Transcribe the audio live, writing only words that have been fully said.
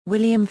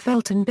William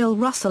Felton. Bill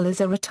Russell is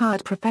a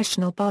retired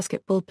professional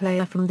basketball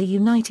player from the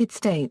United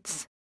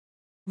States.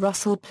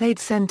 Russell played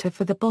center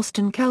for the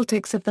Boston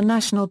Celtics of the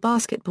National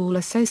Basketball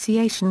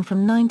Association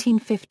from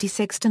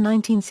 1956 to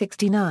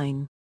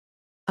 1969.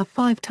 A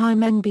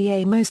 5-time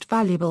NBA Most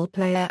Valuable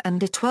Player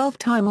and a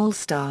 12-time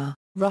All-Star,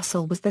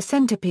 Russell was the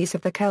centerpiece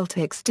of the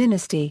Celtics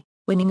dynasty,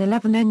 winning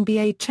 11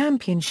 NBA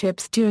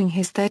championships during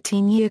his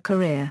 13-year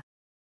career.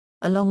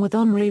 Along with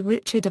Henri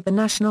Richard of the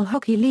National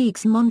Hockey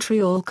League's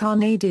Montreal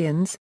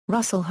Canadiens,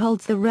 Russell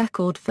holds the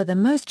record for the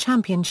most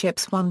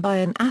championships won by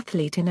an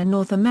athlete in a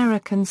North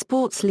American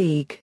sports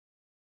league.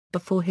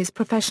 Before his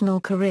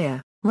professional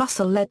career,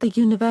 Russell led the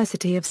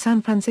University of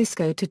San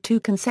Francisco to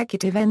 2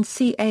 consecutive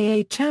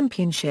NCAA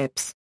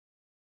championships.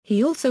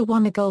 He also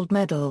won a gold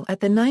medal at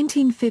the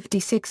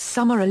 1956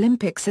 Summer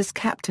Olympics as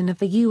captain of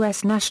the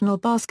U.S. national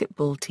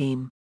basketball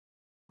team.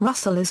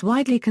 Russell is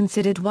widely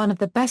considered one of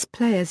the best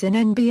players in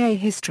NBA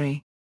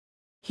history.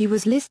 He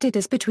was listed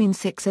as between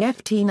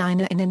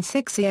 6'9" and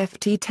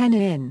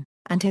 6'10",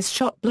 and his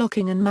shot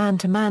blocking and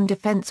man-to-man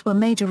defense were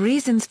major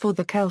reasons for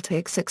the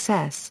Celtics'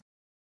 success.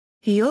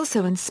 He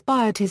also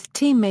inspired his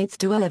teammates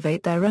to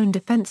elevate their own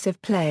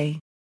defensive play.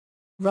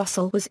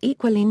 Russell was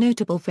equally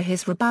notable for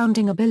his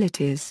rebounding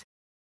abilities.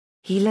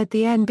 He led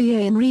the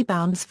NBA in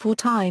rebounds 4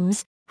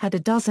 times, had a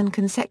dozen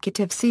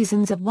consecutive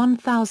seasons of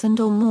 1,000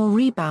 or more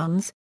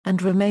rebounds,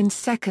 and remains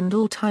second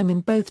all-time in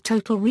both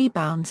total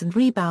rebounds and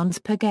rebounds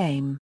per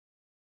game.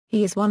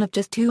 He is one of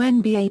just 2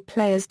 NBA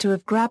players to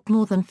have grabbed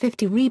more than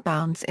 50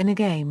 rebounds in a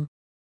game.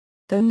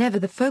 Though never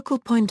the focal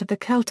point of the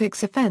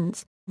Celtics'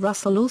 offense,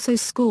 Russell also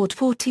scored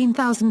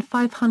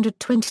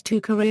 14,522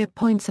 career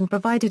points and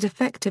provided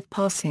effective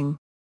passing.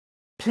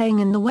 Playing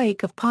in the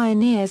wake of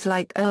pioneers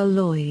like Earl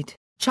Lloyd,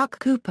 Chuck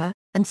Cooper,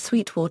 and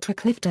Sweetwater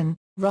Clifton,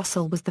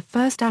 Russell was the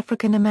first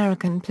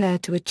African-American player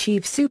to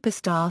achieve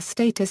superstar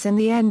status in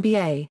the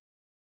NBA.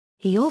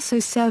 He also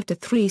served a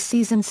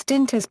 3-season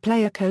stint as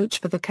player-coach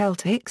for the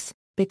Celtics,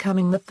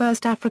 becoming the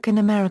first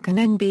African-American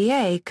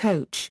NBA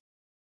coach.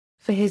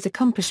 For his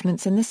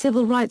accomplishments in the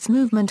civil rights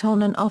movement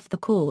on and off the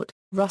court,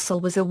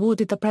 Russell was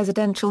awarded the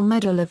Presidential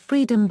Medal of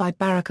Freedom by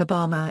Barack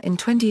Obama in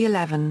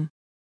 2011.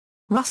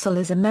 Russell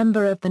is a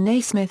member of the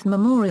Naismith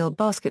Memorial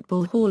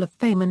Basketball Hall of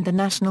Fame and the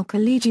National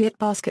Collegiate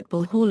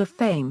Basketball Hall of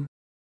Fame.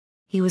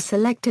 He was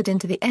selected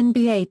into the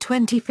NBA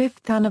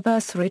 25th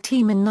Anniversary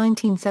Team in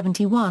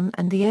 1971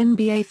 and the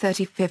NBA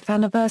 35th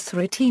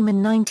Anniversary Team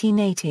in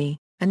 1980,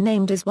 and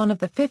named as one of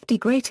the 50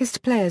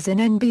 greatest players in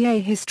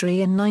NBA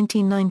history in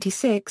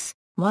 1996,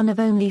 one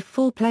of only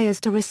 4 players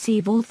to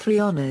receive all 3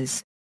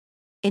 honors.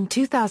 In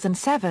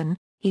 2007,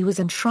 he was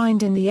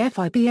enshrined in the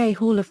FIBA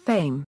Hall of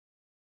Fame.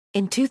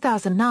 In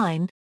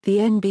 2009, the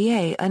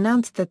NBA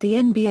announced that the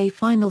NBA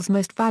Finals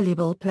Most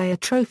Valuable Player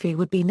trophy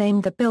would be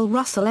named the Bill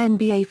Russell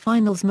NBA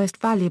Finals Most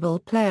Valuable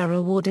Player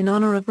Award in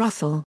honor of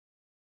Russell.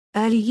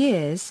 Early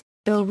years: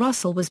 Bill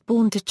Russell was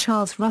born to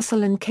Charles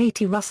Russell and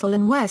Katie Russell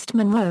in West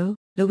Monroe,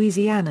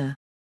 Louisiana.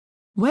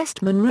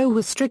 West Monroe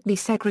was strictly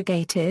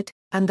segregated,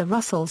 and the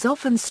Russells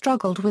often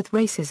struggled with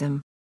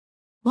racism.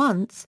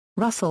 Once,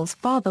 Russell's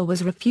father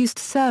was refused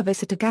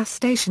service at a gas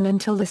station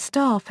until the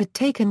staff had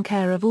taken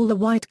care of all the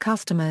white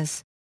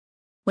customers.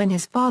 When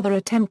his father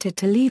attempted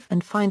to leave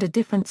and find a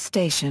different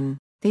station,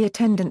 the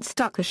attendant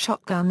stuck a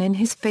shotgun in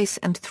his face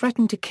and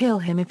threatened to kill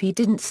him if he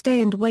didn't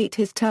stay and wait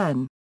his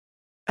turn.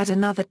 At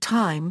another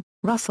time,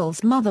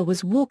 Russell's mother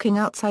was walking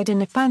outside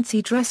in a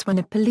fancy dress when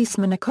a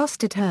policeman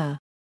accosted her.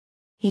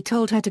 He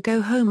told her to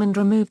go home and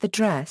remove the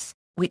dress,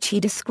 which he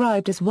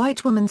described as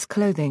white woman's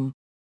clothing.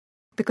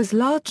 Because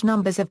large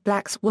numbers of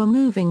blacks were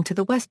moving to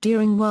the West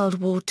during World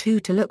War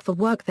II to look for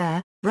work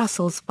there,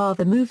 Russell's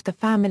father moved the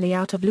family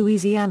out of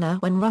Louisiana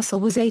when Russell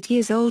was 8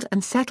 years old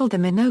and settled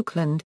them in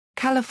Oakland,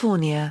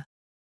 California.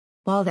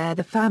 While there,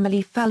 the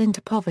family fell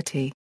into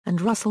poverty, and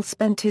Russell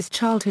spent his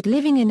childhood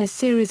living in a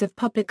series of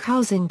public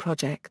housing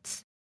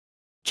projects.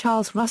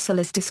 Charles Russell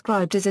is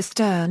described as a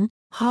stern,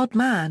 hard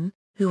man,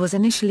 who was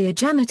initially a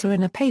janitor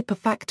in a paper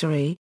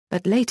factory,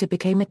 but later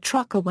became a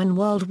trucker when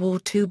World War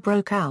II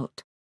broke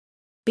out.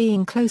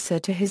 Being closer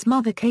to his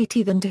mother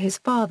Katie than to his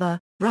father,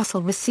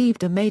 Russell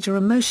received a major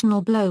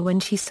emotional blow when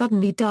she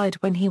suddenly died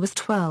when he was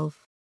 12.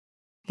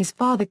 His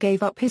father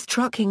gave up his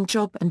trucking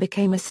job and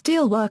became a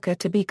steel worker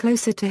to be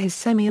closer to his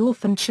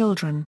semi-orphan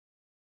children.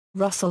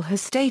 Russell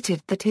has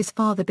stated that his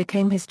father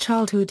became his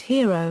childhood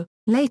hero,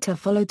 later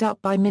followed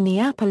up by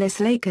Minneapolis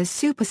Lakers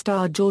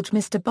superstar George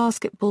 "Mr.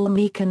 Basketball"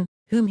 Mikan,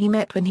 whom he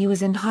met when he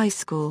was in high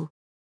school.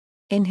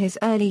 In his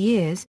early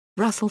years,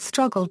 Russell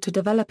struggled to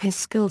develop his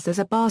skills as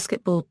a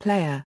basketball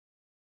player.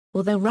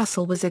 Although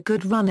Russell was a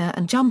good runner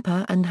and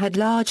jumper and had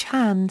large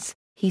hands,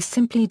 he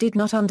simply did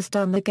not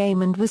understand the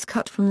game and was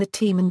cut from the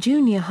team in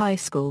junior high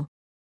school.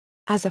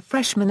 As a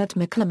freshman at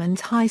McClemens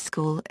High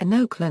School in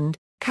Oakland,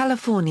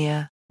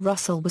 California,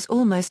 Russell was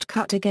almost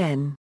cut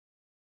again.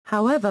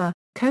 However,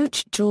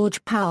 coach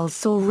George Pal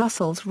saw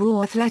Russell's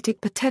raw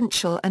athletic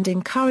potential and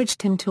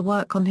encouraged him to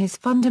work on his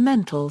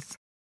fundamentals.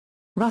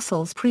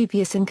 Russell's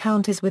previous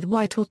encounters with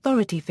white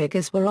authority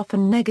figures were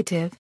often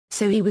negative,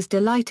 so he was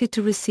delighted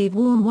to receive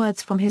warm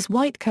words from his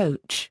white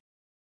coach.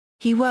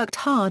 He worked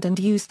hard and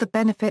used the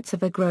benefits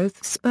of a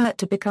growth spurt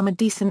to become a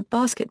decent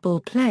basketball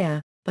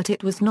player, but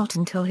it was not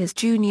until his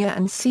junior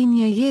and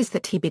senior years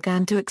that he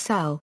began to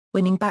excel,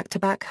 winning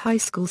back-to-back high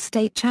school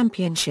state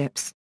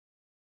championships.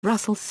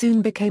 Russell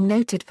soon became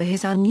noted for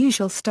his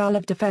unusual style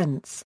of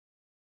defense.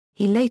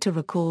 He later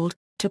recalled,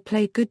 "To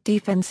play good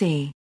defense,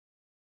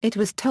 it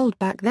was told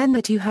back then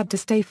that you had to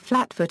stay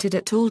flat-footed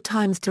at all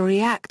times to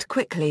react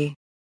quickly.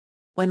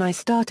 When I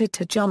started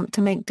to jump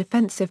to make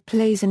defensive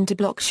plays and to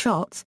block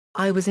shots,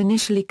 I was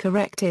initially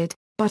corrected,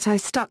 but I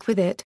stuck with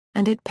it,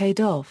 and it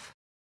paid off."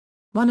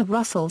 One of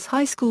Russell's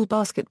high school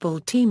basketball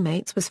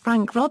teammates was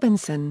Frank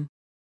Robinson.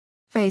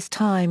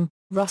 FaceTime,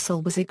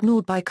 Russell was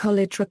ignored by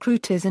college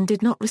recruiters and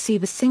did not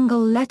receive a single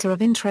letter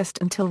of interest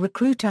until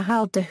recruiter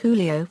Hal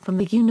DeJulio from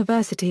the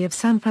University of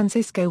San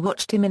Francisco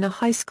watched him in a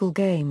high school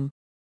game.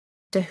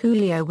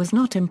 DeJulio was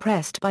not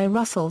impressed by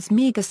Russell's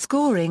meager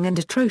scoring and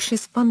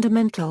atrocious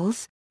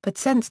fundamentals, but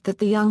sensed that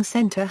the young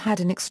center had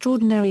an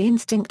extraordinary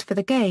instinct for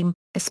the game,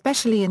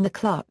 especially in the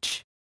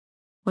clutch.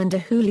 When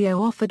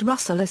DeJulio offered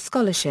Russell a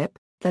scholarship,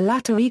 the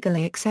latter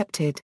eagerly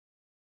accepted.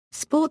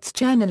 Sports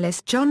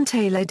journalist John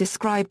Taylor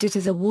described it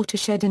as a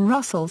watershed in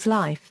Russell's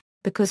life,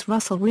 because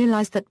Russell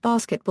realized that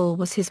basketball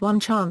was his one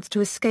chance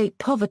to escape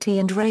poverty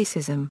and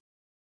racism.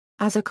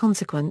 As a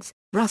consequence,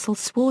 Russell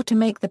swore to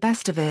make the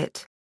best of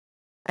it.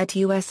 At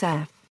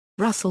USF,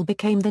 Russell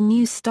became the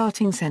new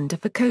starting center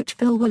for coach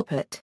Phil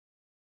Woolpert.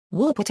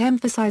 Woolpert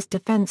emphasized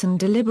defense and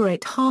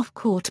deliberate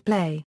half-court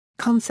play,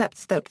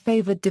 concepts that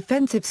favored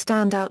defensive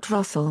standout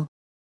Russell.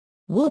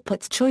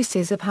 Woolpert's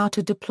choices of how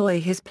to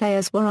deploy his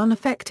players were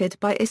unaffected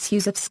by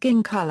issues of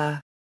skin color.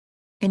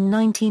 In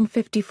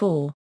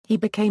 1954, he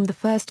became the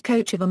first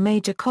coach of a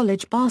major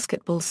college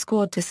basketball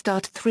squad to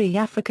start 3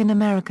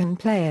 African-American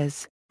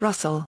players,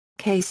 Russell,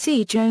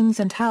 K.C. Jones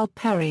and Hal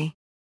Perry.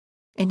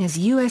 In his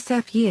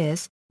USF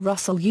years,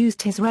 Russell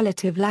used his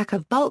relative lack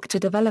of bulk to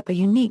develop a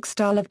unique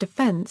style of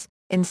defense.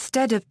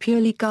 Instead of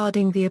purely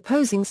guarding the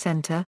opposing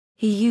center,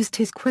 he used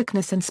his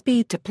quickness and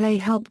speed to play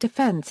help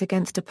defense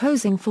against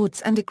opposing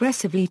forwards and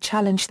aggressively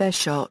challenge their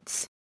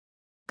shots.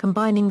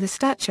 Combining the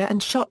stature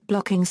and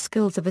shot-blocking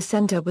skills of a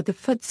center with the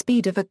foot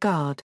speed of a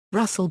guard,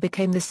 Russell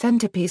became the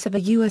centerpiece of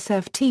a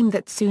USF team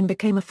that soon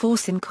became a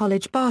force in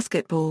college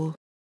basketball.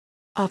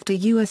 After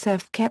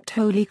USF kept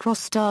Holy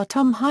Cross star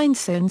Tom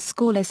Heinsohn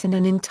scoreless in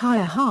an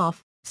entire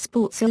half,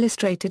 Sports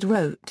Illustrated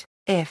wrote,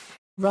 "If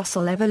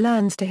Russell ever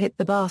learns to hit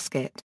the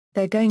basket,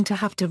 they're going to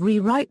have to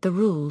rewrite the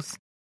rules."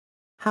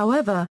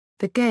 However,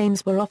 the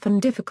games were often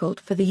difficult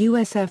for the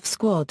USF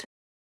squad.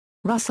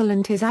 Russell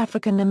and his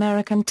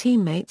African-American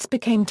teammates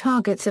became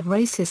targets of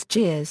racist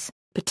jeers,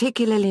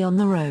 particularly on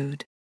the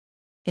road.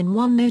 In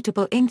one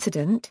notable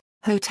incident,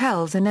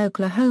 hotels in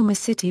Oklahoma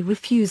City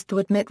refused to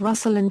admit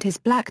Russell and his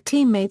black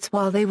teammates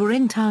while they were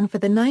in town for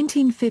the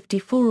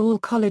 1954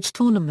 All-College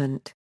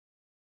Tournament.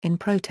 In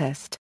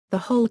protest, the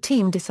whole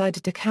team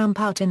decided to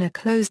camp out in a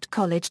closed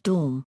college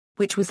dorm,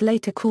 which was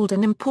later called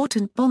an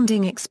important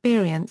bonding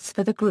experience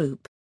for the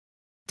group.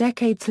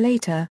 Decades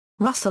later,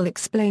 Russell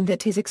explained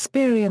that his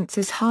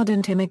experiences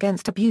hardened him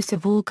against abuse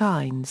of all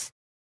kinds.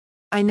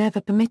 "I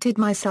never permitted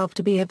myself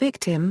to be a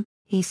victim,"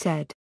 he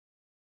said.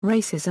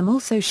 Racism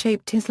also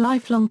shaped his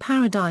lifelong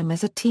paradigm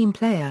as a team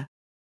player.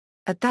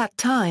 At that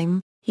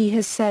time, he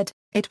has said,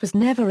 "It was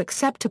never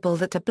acceptable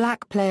that a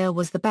black player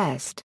was the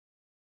best.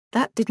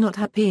 That did not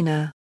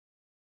happen.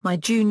 My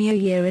junior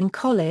year in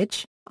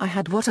college, I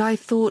had what I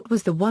thought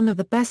was one of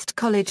the best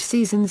college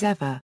seasons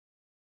ever.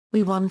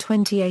 We won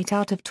 28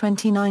 out of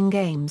 29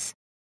 games.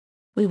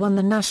 We won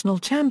the national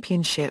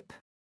championship.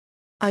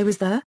 I was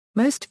the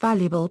most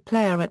valuable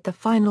player at the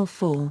Final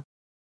Four.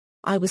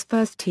 I was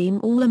first-team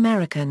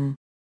All-American.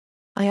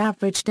 I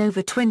averaged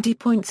over 20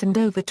 points and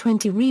over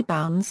 20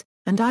 rebounds,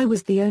 and I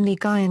was the only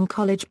guy in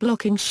college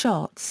blocking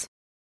shots."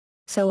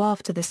 So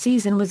after the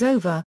season was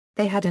over,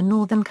 they had a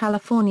Northern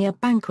California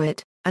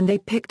banquet, and they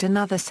picked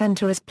another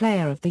center as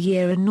Player of the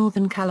Year in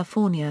Northern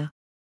California.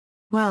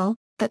 "Well,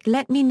 that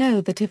let me know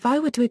that if I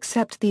were to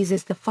accept these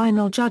as the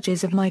final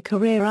judges of my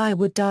career I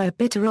would die a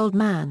bitter old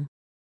man."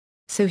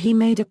 So he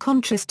made a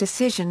conscious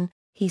decision,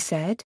 he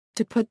said,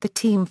 to put the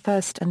team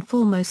first and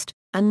foremost,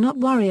 and not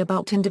worry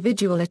about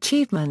individual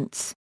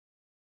achievements.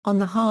 On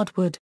the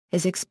hardwood,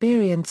 his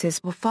experiences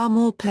were far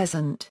more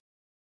pleasant.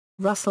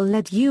 Russell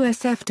led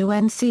USF to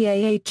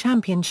NCAA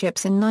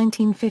championships in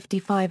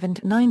 1955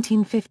 and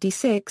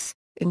 1956,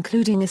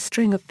 including a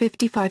string of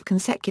 55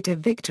 consecutive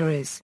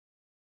victories.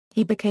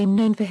 He became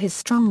known for his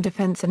strong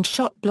defense and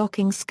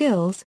shot-blocking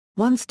skills,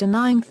 once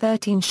denying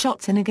 13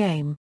 shots in a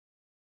game.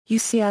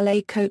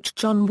 UCLA coach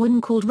John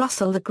Wooden called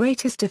Russell the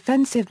greatest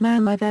defensive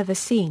man I've ever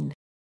seen.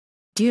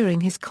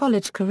 During his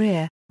college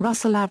career,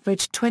 Russell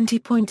averaged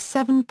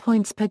 20.7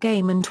 points per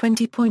game and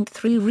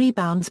 20.3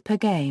 rebounds per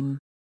game.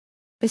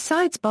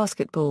 Besides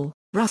basketball,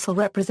 Russell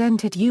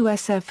represented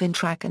USF in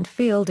track and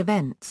field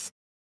events.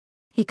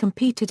 He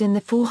competed in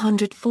the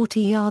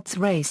 440 yards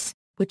race,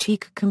 which he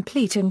could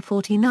complete in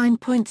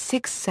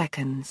 49.6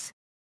 seconds.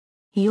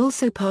 He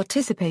also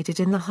participated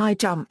in the high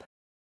jump.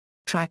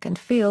 Track and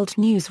Field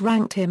News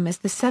ranked him as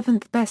the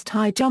 7th best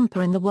high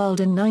jumper in the world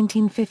in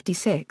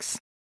 1956.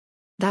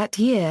 That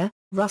year,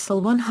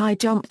 Russell won high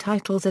jump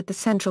titles at the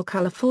Central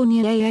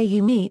California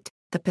AAU meet,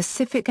 the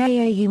Pacific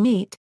AAU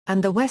meet,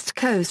 and the West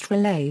Coast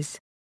Relays.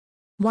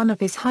 One of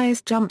his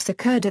highest jumps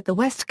occurred at the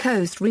West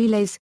Coast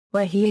Relays,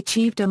 where he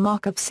achieved a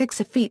mark of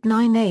 6 feet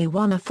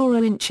 9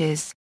 4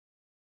 inches.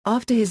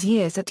 After his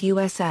years at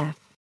USF,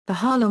 the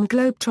Harlem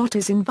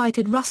Globetrotters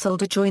invited Russell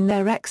to join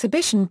their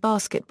exhibition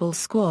basketball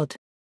squad.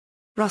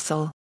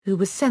 Russell, who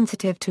was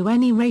sensitive to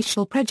any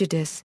racial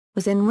prejudice,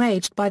 was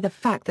enraged by the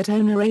fact that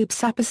owner Abe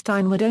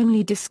Saperstein would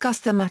only discuss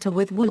the matter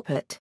with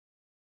Woolpert.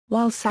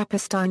 While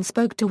Saperstein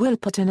spoke to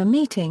Woolpert in a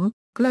meeting,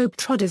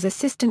 Globetrotters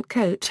assistant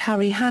coach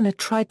Harry Hanna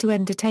tried to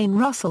entertain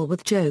Russell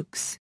with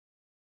jokes.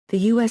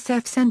 The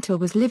USF center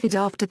was livid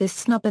after this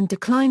snub and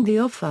declined the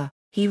offer.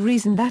 He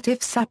reasoned that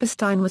if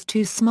Saperstein was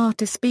too smart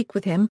to speak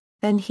with him,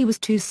 then he was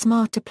too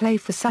smart to play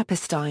for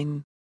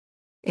Saperstein.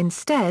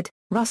 Instead,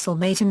 Russell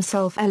made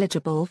himself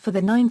eligible for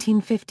the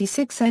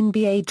 1956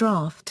 NBA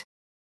Draft.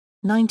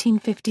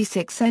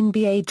 1956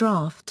 NBA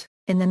Draft.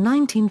 In the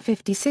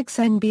 1956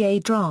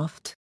 NBA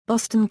Draft,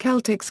 Boston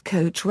Celtics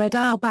coach Red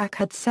Auerbach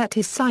had set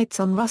his sights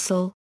on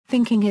Russell,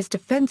 thinking his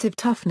defensive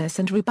toughness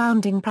and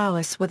rebounding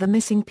prowess were the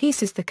missing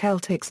pieces the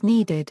Celtics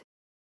needed.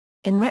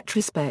 In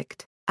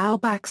retrospect,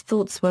 Auerbach's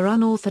thoughts were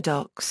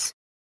unorthodox.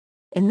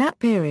 In that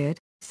period,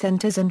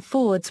 centers and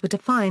forwards were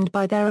defined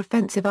by their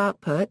offensive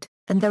output,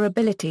 and their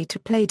ability to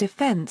play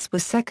defense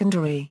was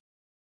secondary.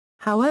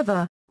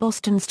 However,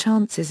 Boston's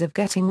chances of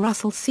getting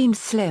Russell seemed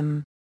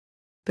slim.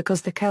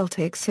 Because the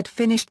Celtics had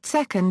finished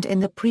second in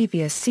the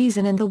previous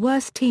season and the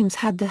worst teams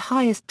had the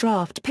highest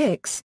draft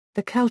picks,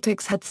 the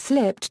Celtics had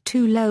slipped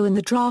too low in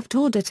the draft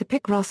order to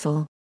pick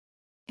Russell.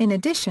 In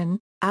addition,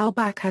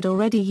 Auerbach had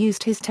already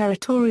used his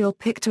territorial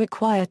pick to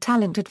acquire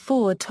talented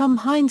forward Tom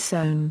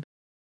Heinsohn.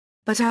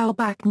 But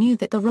Auerbach knew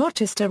that the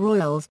Rochester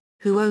Royals,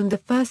 who owned the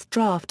first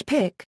draft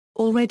pick,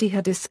 already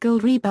had a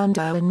skilled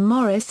rebounder in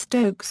Morris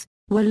Stokes,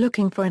 were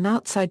looking for an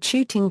outside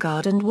shooting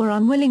guard and were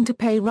unwilling to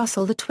pay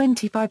Russell the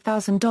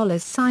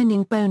 $25,000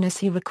 signing bonus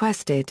he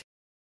requested.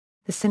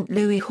 The St.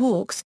 Louis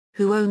Hawks,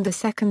 who owned the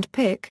second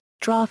pick,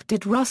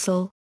 drafted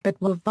Russell, but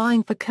were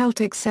vying for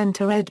Celtics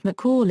center Ed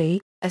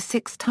Macauley, a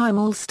six-time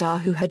All-Star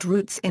who had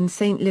roots in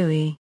St.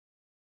 Louis.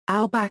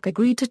 Auerbach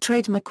agreed to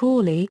trade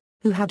Macauley,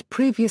 who had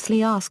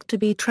previously asked to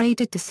be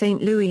traded to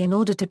St. Louis in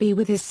order to be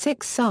with his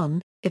sixth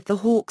son, if the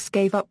Hawks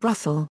gave up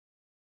Russell.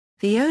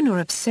 The owner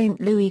of St.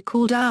 Louis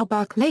called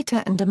Auerbach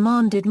later and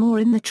demanded more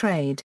in the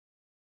trade.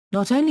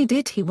 Not only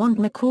did he want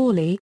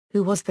Macauley,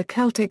 who was the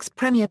Celtics'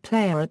 premier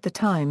player at the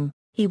time,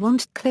 he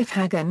wanted Cliff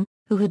Hagan,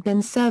 who had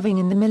been serving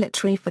in the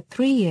military for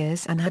 3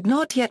 years and had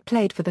not yet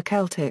played for the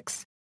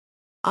Celtics.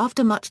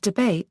 After much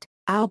debate,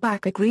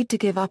 Auerbach agreed to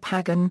give up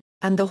Hagan,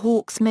 and the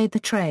Hawks made the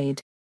trade.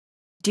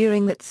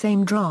 During that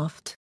same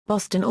draft,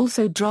 Boston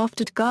also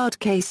drafted guard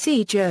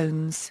K.C.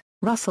 Jones,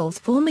 Russell's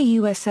former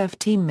USF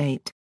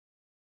teammate.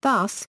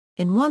 Thus,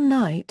 in one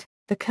night,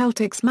 the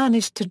Celtics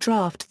managed to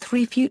draft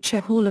 3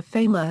 future Hall of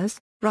Famers,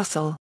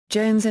 Russell,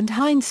 Jones and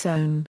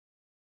Heinsohn.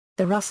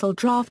 The Russell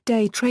draft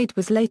day trade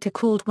was later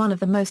called one of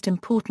the most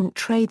important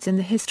trades in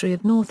the history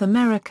of North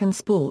American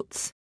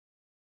sports.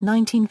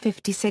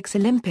 1956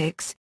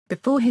 Olympics.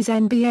 Before his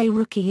NBA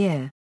rookie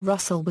year,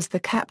 Russell was the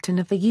captain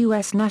of the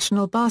U.S.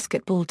 national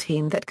basketball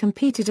team that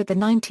competed at the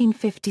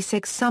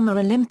 1956 Summer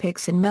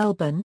Olympics in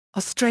Melbourne,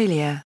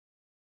 Australia.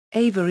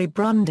 Avery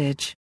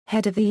Brundage,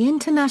 head of the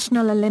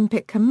International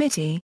Olympic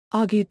Committee,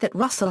 argued that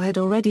Russell had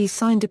already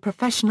signed a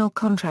professional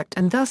contract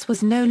and thus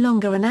was no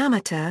longer an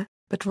amateur,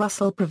 but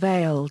Russell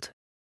prevailed.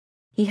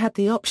 He had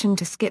the option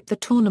to skip the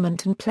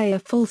tournament and play a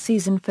full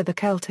season for the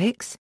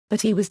Celtics,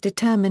 but he was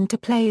determined to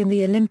play in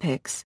the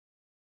Olympics.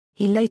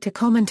 He later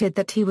commented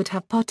that he would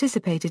have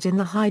participated in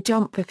the high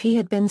jump if he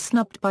had been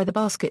snubbed by the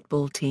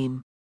basketball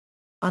team.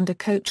 Under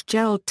coach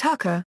Gerald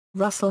Tucker,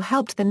 Russell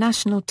helped the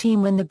national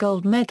team win the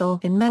gold medal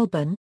in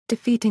Melbourne,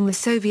 defeating the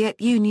Soviet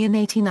Union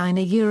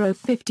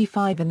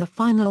 89-55 in the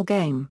final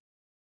game.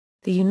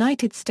 The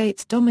United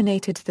States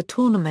dominated the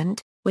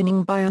tournament,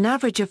 winning by an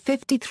average of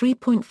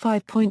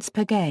 53.5 points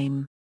per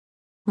game.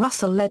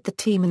 Russell led the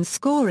team in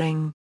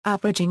scoring,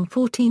 averaging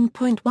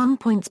 14.1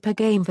 points per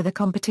game for the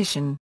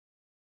competition.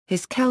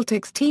 His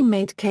Celtics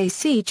teammate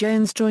K.C.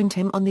 Jones joined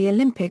him on the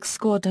Olympics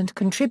squad and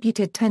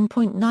contributed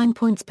 10.9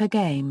 points per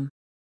game.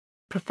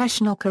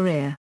 Professional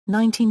career,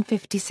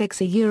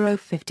 1956 Euro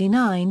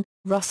 59,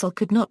 Russell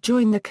could not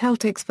join the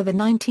Celtics for the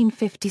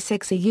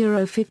 1956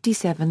 Euro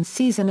 57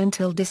 season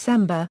until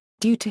December,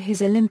 due to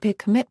his Olympic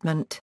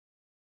commitment.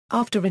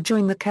 After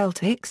rejoining the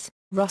Celtics,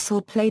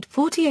 Russell played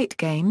 48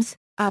 games,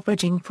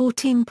 averaging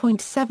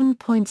 14.7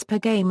 points per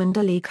game and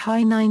a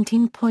league-high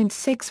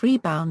 19.6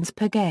 rebounds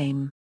per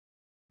game.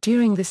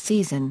 During the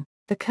season,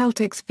 the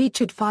Celtics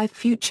featured 5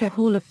 future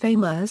Hall of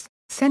Famers,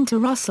 center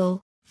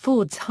Russell,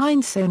 forwards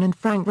Heinsohn and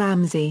Frank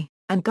Ramsey,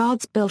 and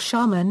guards Bill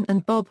Sharman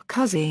and Bob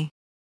Cousy.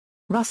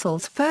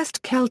 Russell's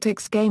first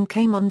Celtics game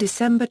came on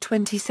December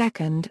 22,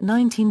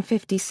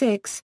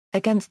 1956,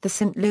 against the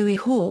St. Louis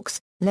Hawks,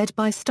 led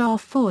by star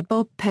forward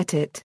Bob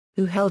Pettit,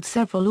 who held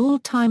several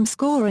all-time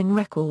scoring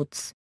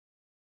records.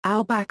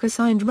 Auerbach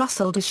assigned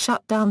Russell to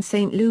shut down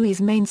St. Louis'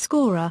 main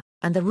scorer,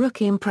 and the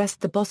rookie impressed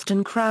the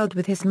Boston crowd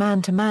with his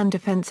man-to-man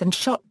defense and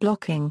shot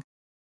blocking.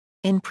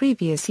 In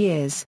previous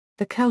years,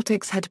 the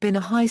Celtics had been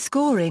a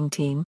high-scoring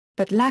team,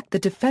 but lacked the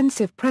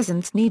defensive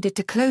presence needed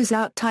to close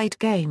out tight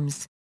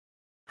games.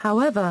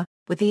 However,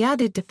 with the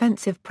added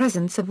defensive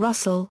presence of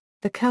Russell,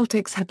 the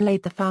Celtics had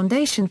laid the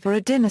foundation for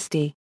a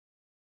dynasty.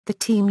 The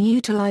team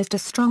utilized a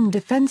strong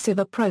defensive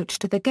approach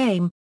to the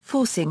game,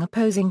 forcing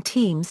opposing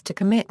teams to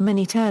commit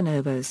many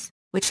turnovers,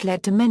 which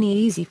led to many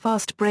easy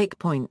fast break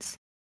points.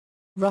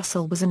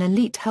 Russell was an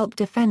elite help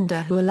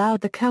defender who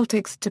allowed the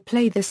Celtics to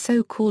play the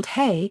so-called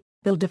 "Hey,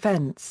 Bill"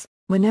 defense.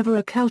 Whenever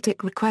a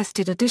Celtic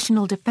requested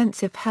additional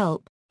defensive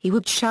help, he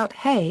would shout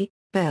 "Hey,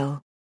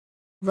 Bill."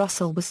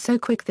 Russell was so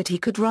quick that he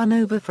could run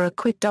over for a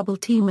quick double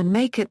team and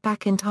make it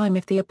back in time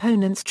if the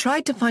opponents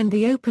tried to find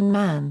the open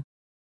man.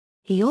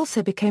 He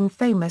also became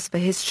famous for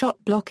his shot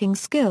blocking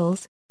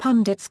skills.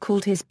 Pundits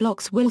called his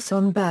blocks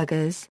Wilson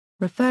burgers,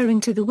 referring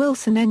to the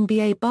Wilson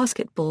NBA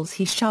basketballs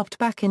he shoved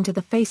back into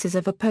the faces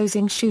of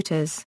opposing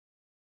shooters.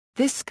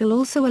 This skill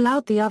also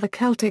allowed the other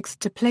Celtics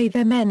to play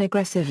their men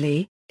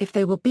aggressively. If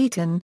they were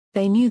beaten,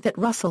 they knew that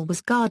Russell was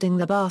guarding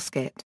the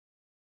basket.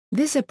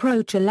 This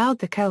approach allowed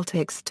the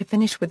Celtics to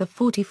finish with a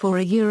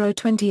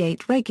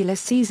 44-28 regular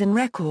season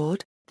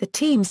record, the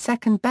team's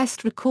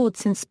second-best record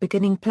since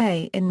beginning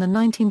play in the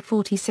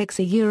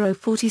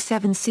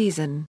 1946-47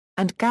 season,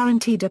 and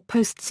guaranteed a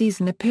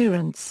postseason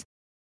appearance.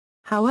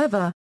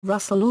 However,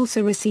 Russell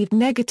also received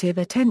negative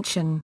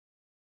attention.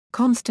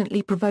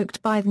 Constantly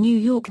provoked by the New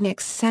York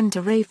Knicks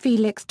center Ray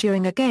Felix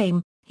during a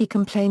game, he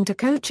complained to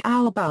coach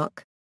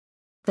Auerbach.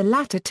 The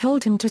latter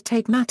told him to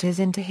take matters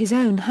into his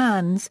own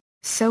hands,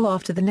 so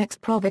after the next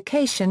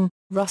provocation,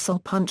 Russell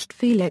punched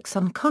Felix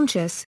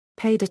unconscious,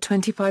 paid a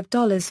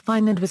 $25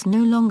 fine and was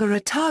no longer a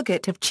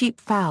target of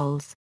cheap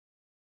fouls.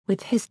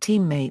 With his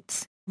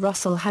teammates,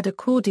 Russell had a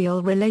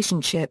cordial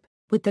relationship,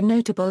 with the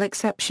notable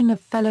exception of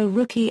fellow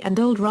rookie and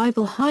old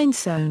rival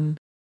Heinsohn.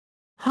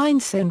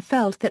 Heinsohn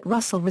felt that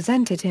Russell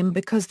resented him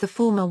because the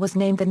former was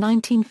named the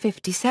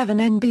 1957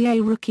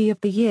 NBA Rookie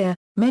of the Year.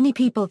 Many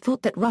people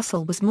thought that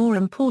Russell was more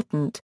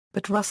important,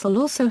 but Russell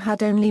also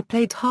had only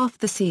played half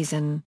the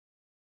season.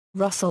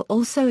 Russell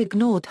also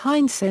ignored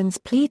Heinsohn's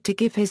plea to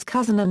give his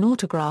cousin an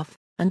autograph,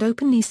 and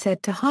openly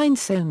said to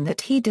Heinsohn that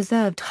he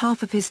deserved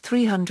half of his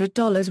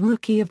 $300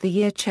 Rookie of the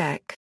Year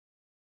check.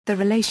 The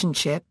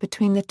relationship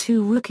between the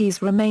two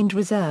rookies remained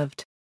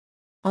reserved.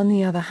 On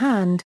the other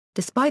hand,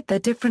 despite their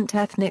different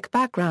ethnic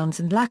backgrounds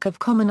and lack of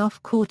common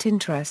off-court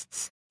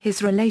interests,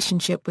 his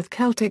relationship with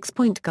Celtics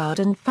point guard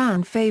and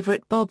fan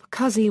favorite Bob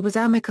Cousy was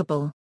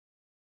amicable.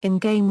 In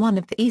Game 1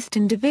 of the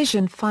Eastern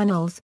Division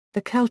Finals,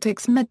 the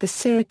Celtics met the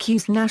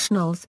Syracuse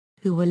Nationals,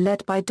 who were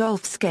led by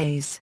Dolph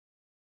Skase.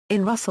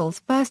 In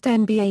Russell's first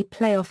NBA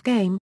playoff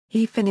game,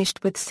 he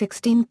finished with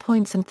 16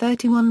 points and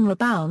 31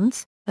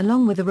 rebounds,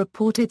 along with a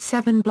reported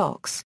 7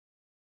 blocks.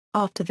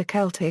 After the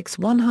Celtics'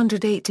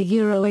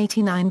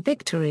 108-89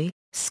 victory,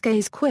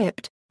 Skase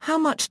quipped, "How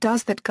much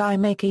does that guy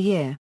make a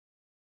year?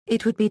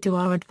 It would be to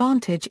our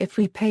advantage if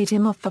we paid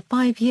him off for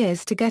 5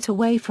 years to get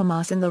away from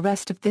us in the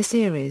rest of this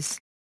series."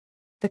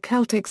 The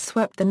Celtics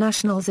swept the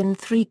Nationals in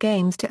 3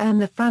 games to earn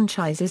the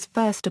franchise's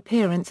first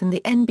appearance in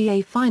the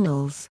NBA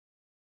Finals.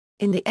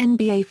 In the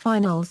NBA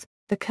Finals,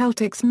 the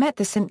Celtics met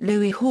the St.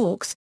 Louis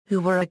Hawks,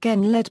 who were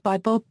again led by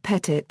Bob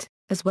Pettit,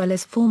 as well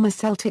as former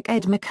Celtic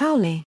Ed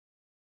McCauley.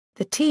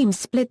 The teams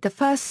split the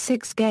first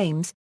 6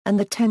 games, and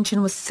the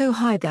tension was so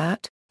high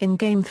that, in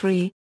Game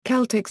 3,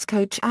 Celtics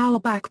coach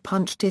Auerbach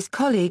punched his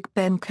colleague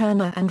Ben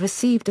Kerner and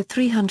received a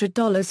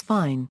 $300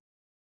 fine.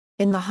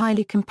 In the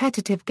highly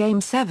competitive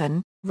Game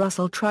 7,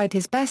 Russell tried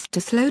his best to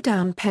slow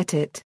down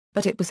Pettit,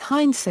 but it was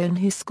Heinsohn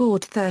who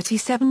scored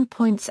 37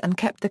 points and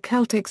kept the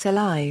Celtics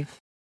alive.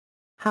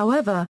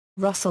 However,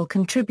 Russell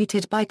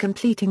contributed by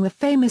completing the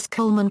famous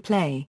Coleman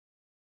play.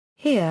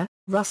 Here,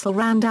 Russell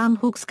ran down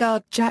Hawks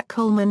guard Jack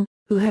Coleman,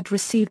 who had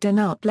received an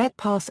outlet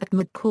pass at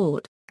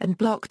midcourt, and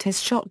blocked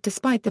his shot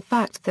despite the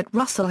fact that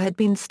Russell had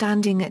been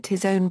standing at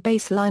his own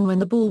baseline when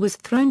the ball was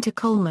thrown to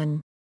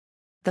Coleman.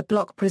 The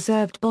block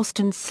preserved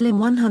Boston's slim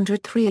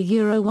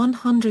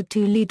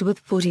 103-102 lead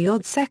with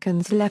 40-odd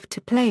seconds left to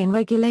play in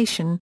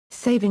regulation,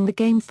 saving the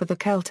game for the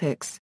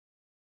Celtics.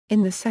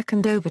 In the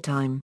second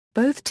overtime,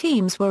 both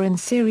teams were in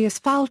serious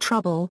foul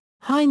trouble.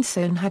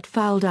 Heinsohn had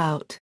fouled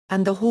out,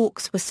 and the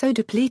Hawks were so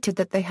depleted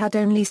that they had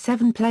only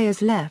 7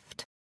 players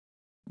left.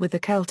 With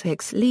the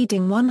Celtics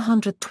leading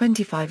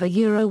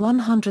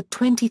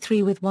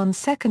 125-123 with 1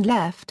 second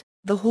left,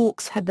 the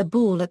Hawks had the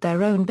ball at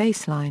their own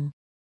baseline.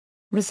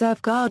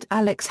 Reserve guard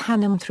Alex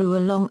Hannum threw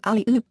a long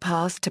alley-oop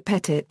pass to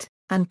Pettit,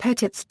 and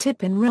Pettit's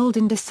tip-in rolled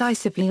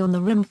indecisively on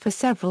the rim for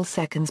several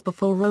seconds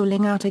before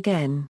rolling out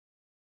again.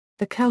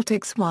 The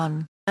Celtics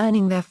won,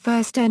 earning their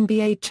first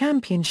NBA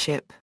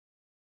championship.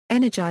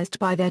 Energized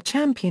by their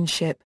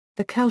championship,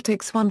 The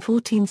Celtics won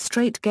 14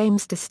 straight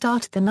games to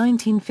start the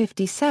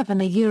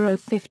 1957 Euro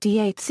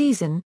 58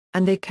 season,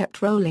 and they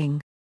kept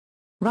rolling.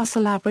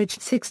 Russell averaged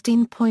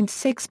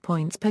 16.6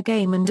 points per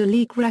game and a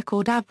league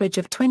record average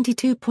of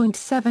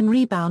 22.7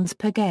 rebounds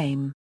per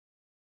game.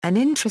 An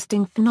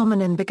interesting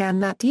phenomenon began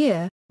that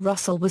year.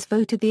 Russell was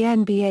voted the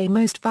NBA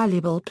Most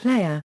Valuable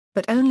Player,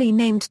 but only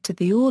named to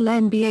the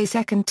All-NBA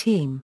second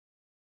team.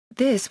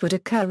 This would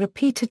occur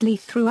repeatedly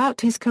throughout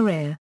his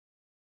career.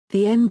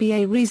 The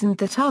NBA reasoned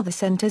that other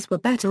centers were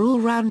better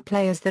all-round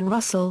players than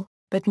Russell,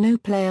 but no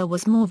player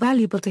was more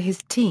valuable to his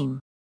team.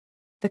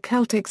 The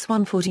Celtics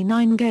won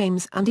 49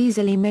 games and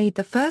easily made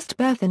the first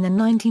berth in the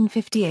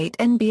 1958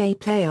 NBA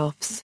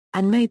playoffs,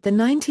 and made the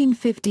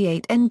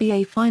 1958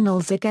 NBA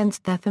Finals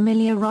against their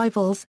familiar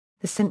rivals,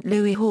 the St.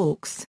 Louis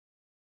Hawks.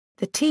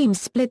 The team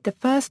split the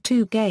first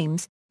two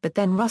games, but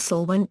then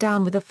Russell went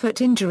down with a foot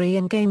injury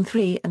in Game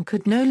 3 and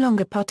could no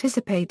longer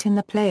participate in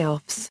the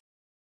playoffs.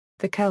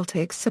 The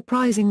Celtics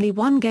surprisingly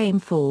won Game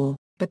 4,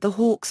 but the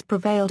Hawks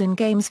prevailed in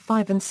Games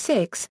 5 and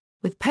 6,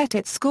 with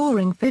Pettit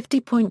scoring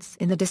 50 points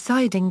in the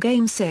deciding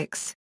Game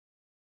 6.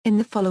 In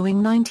the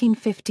following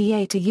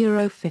 1958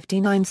 Euro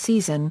 59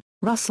 season,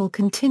 Russell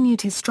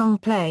continued his strong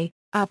play,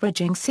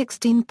 averaging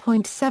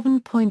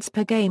 16.7 points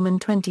per game and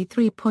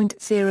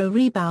 23.0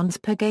 rebounds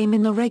per game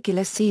in the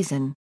regular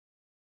season.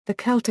 The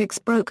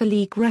Celtics broke a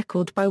league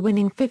record by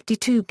winning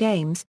 52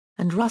 games,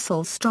 and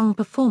Russell's strong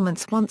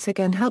performance once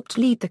again helped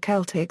lead the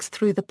Celtics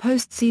through the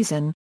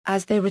postseason,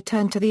 as they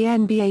returned to the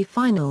NBA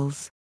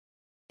Finals.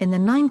 In the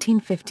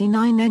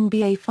 1959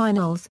 NBA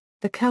Finals,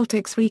 the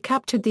Celtics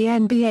recaptured the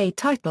NBA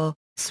title,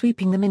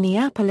 sweeping the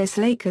Minneapolis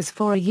Lakers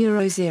for a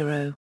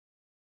Euro-0.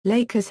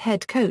 Lakers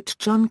head coach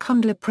John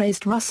Kundler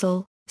praised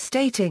Russell,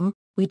 stating,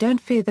 "We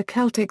don't fear the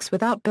Celtics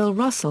without Bill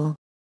Russell.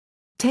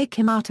 Take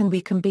him out and we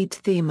can beat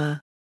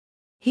Thema.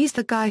 He's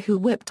the guy who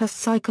whipped us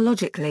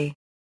psychologically."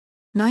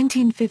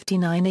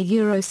 1959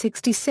 Euro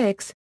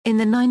 66. In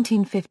the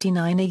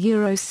 1959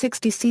 Euro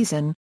 60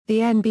 season,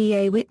 the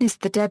NBA witnessed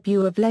the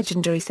debut of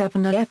legendary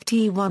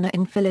 7-FT winner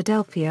in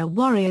Philadelphia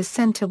Warriors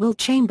center Wilt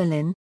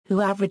Chamberlain,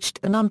 who averaged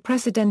an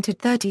unprecedented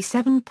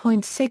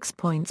 37.6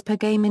 points per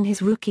game in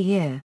his rookie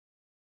year.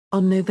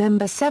 On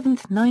November 7,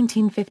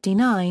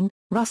 1959,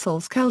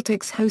 Russell's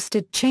Celtics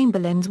hosted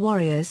Chamberlain's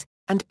Warriors,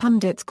 and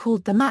pundits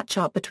called the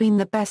matchup between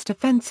the best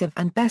offensive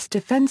and best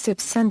defensive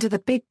center the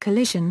Big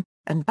Collision,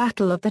 and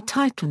Battle of the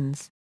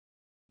Titans.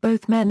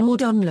 Both men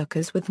awed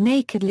onlookers with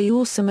nakedly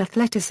awesome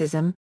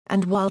athleticism,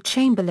 and while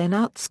Chamberlain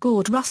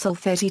outscored Russell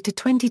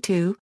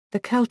 30-22, the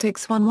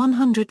Celtics won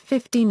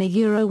 115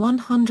 Euro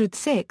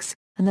 106,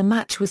 and the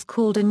match was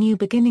called a new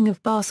beginning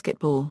of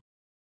basketball.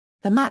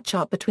 The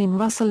matchup between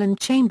Russell and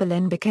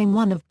Chamberlain became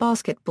one of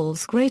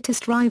basketball's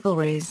greatest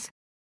rivalries.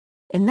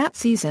 In that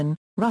season,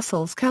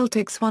 Russell's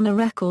Celtics won a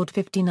record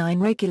 59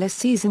 regular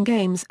season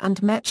games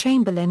and met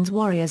Chamberlain's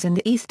Warriors in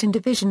the Eastern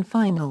Division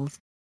Finals.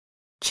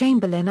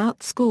 Chamberlain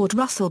outscored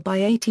Russell by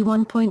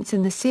 81 points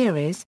in the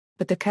series,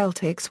 but the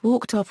Celtics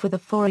walked off with a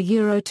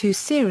 4-2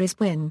 series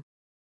win.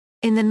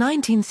 In the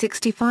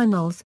 1960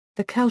 Finals,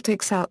 the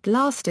Celtics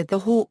outlasted the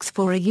Hawks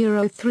for a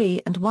Euro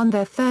 3 and won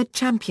their third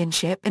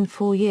championship in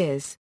 4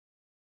 years.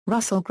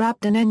 Russell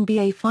grabbed an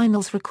NBA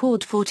Finals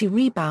record 40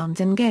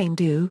 rebounds in Game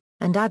 2,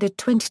 and added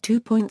 22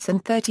 points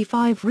and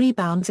 35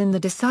 rebounds in the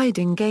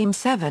deciding Game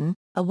 7,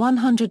 a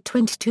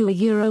 122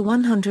 Euro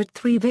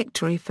 103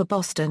 victory for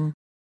Boston.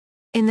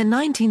 In the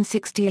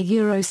 1960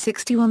 Euro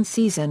 61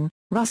 season,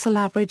 Russell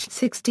averaged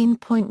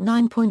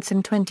 16.9 points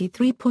and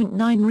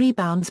 23.9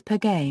 rebounds per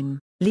game,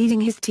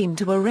 leading his team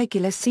to a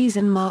regular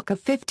season mark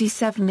of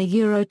 57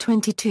 Euro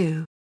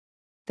 22.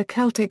 The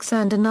Celtics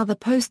earned another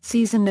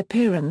postseason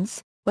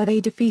appearance, where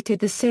they defeated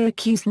the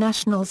Syracuse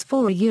Nationals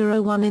for a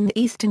Euro 1 in the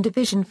Eastern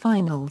Division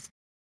Finals.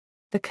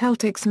 The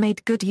Celtics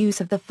made good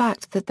use of the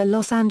fact that the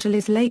Los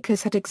Angeles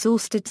Lakers had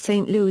exhausted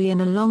St. Louis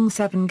in a long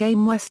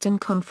 7-game Western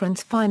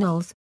Conference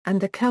Finals, and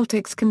the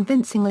Celtics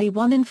convincingly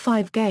won in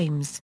 5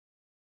 games.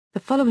 The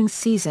following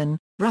season,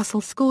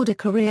 Russell scored a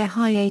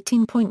career-high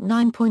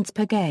 18.9 points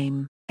per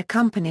game,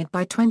 accompanied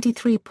by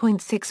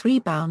 23.6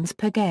 rebounds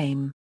per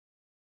game.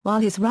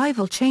 While his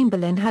rival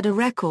Chamberlain had a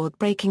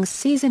record-breaking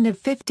season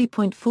of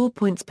 50.4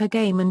 points per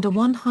game and a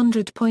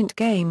 100-point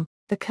game,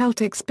 the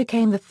Celtics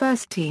became the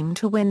first team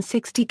to win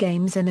 60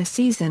 games in a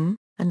season,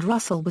 and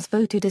Russell was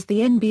voted as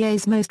the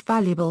NBA's most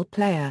valuable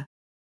player.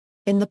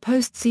 In the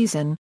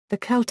postseason, the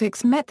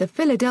Celtics met the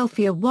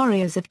Philadelphia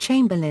Warriors of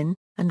Chamberlain,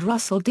 and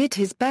Russell did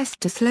his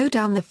best to slow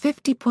down the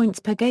 50 points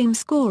per game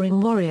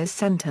scoring Warriors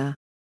center.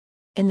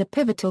 In the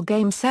pivotal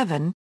Game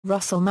 7,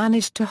 Russell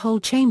managed to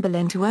hold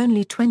Chamberlain to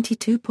only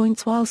 22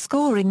 points while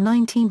scoring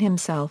 19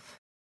 himself.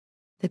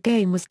 The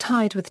game was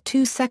tied with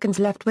 2 seconds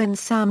left when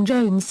Sam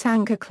Jones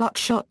sank a clutch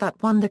shot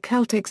that won the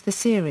Celtics the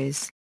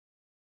series.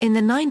 In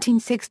the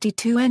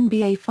 1962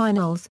 NBA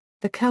Finals,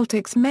 the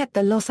Celtics met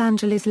the Los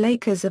Angeles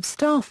Lakers of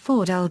star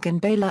forward Elgin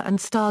Baylor and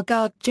star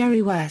guard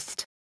Jerry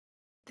West.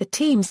 The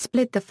teams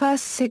split the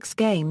first 6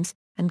 games,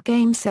 and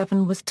Game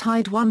 7 was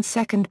tied 1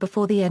 second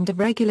before the end of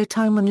regular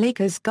time when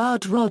Lakers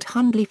guard Rod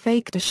Hundley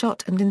faked a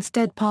shot and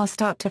instead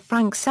passed out to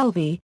Frank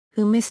Selby,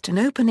 who missed an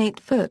open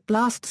 8-foot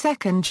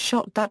last-second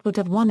shot that would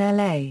have won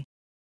LA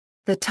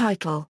the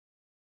title.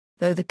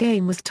 Though the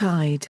game was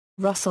tied,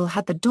 Russell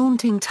had the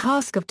daunting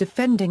task of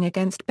defending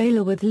against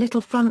Baylor with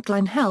little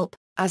frontline help,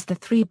 as the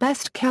three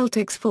best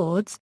Celtics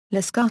forwards,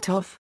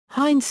 Leskatov,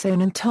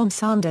 Heinsohn and Tom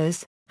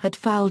Sanders, had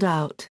fouled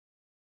out.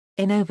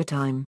 In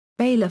overtime,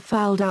 Baylor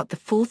fouled out the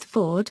fourth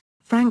forward,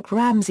 Frank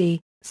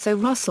Ramsey, so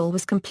Russell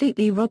was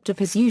completely robbed of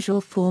his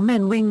usual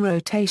four-men wing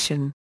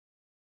rotation.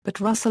 But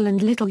Russell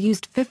and Little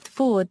used fifth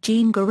forward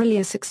Gene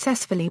Guerrilla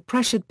successfully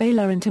pressured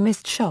Baylor into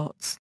missed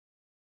shots.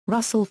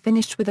 Russell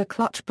finished with a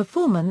clutch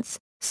performance,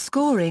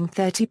 scoring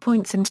 30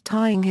 points and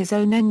tying his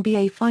own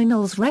NBA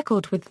Finals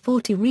record with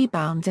 40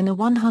 rebounds in a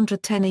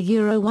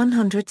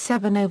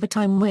 110-107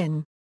 overtime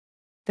win.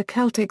 The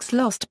Celtics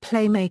lost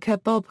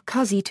playmaker Bob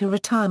Cousy to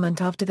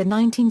retirement after the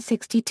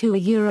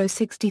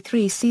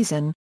 1962-63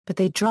 season, but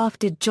they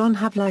drafted John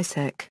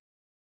Havlicek.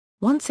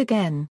 Once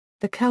again,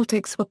 the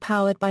Celtics were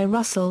powered by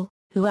Russell,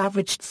 who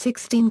averaged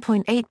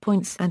 16.8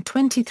 points and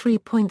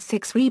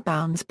 23.6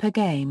 rebounds per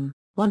game,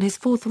 won his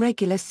fourth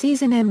regular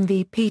season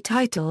MVP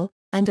title,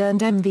 and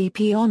earned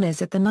MVP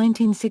honors at the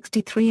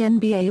 1963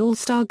 NBA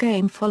All-Star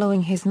Game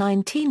following his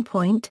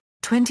 19-point,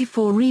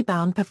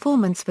 24-rebound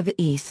performance for the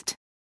East.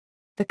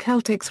 The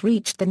Celtics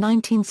reached the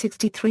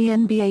 1963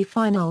 NBA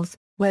Finals,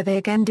 where they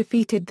again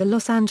defeated the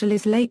Los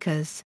Angeles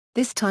Lakers,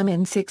 this time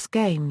in 6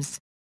 games.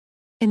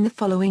 In the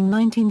following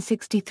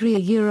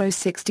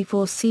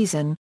 1963-64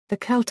 season, the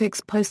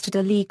Celtics posted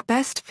a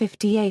league-best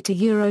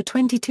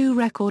 58-22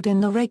 record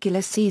in the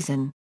regular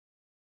season.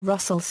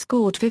 Russell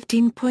scored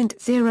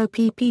 15.0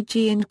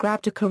 ppg and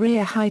grabbed a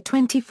career-high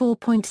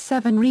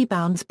 24.7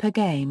 rebounds per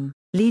game,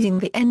 leading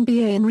the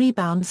NBA in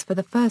rebounds for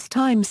the first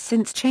time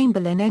since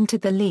Chamberlain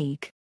entered the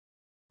league.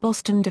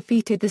 Boston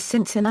defeated the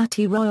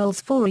Cincinnati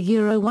Royals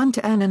 4-1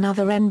 to earn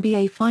another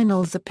NBA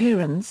Finals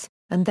appearance,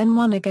 and then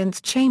won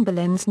against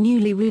Chamberlain's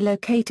newly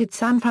relocated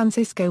San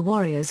Francisco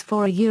Warriors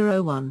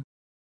 4-1.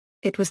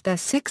 It was their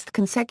 6th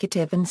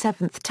consecutive and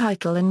 7th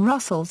title in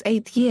Russell's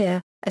 8th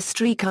year, a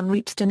streak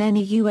unreached in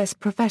any U.S.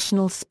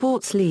 professional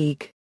sports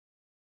league.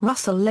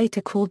 Russell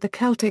later called the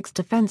Celtics'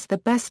 defense the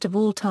best of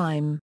all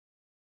time.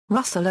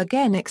 Russell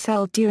again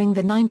excelled during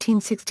the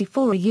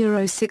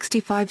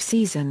 1964-65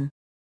 season.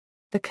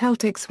 The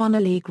Celtics won a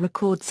league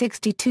record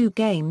 62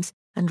 games,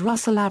 and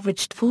Russell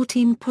averaged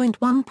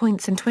 14.1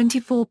 points and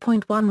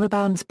 24.1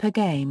 rebounds per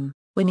game,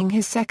 winning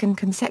his 2nd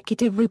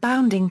consecutive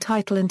rebounding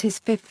title and his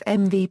 5th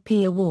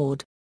MVP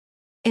award.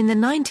 In the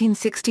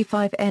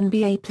 1965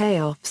 NBA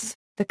playoffs,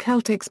 the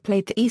Celtics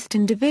played the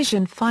Eastern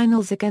Division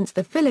Finals against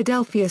the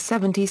Philadelphia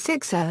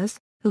 76ers,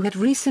 who had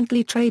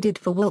recently traded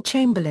for Wilt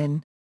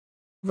Chamberlain.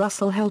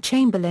 Russell held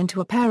Chamberlain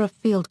to a pair of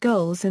field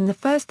goals in the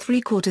first 3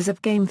 quarters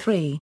of Game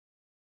 3.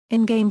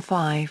 In Game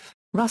 5,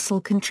 Russell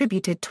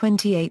contributed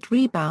 28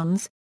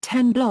 rebounds,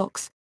 10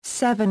 blocks,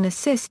 7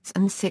 assists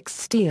and 6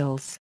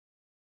 steals.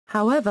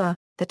 However,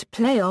 that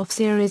playoff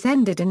series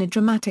ended in a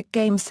dramatic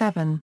Game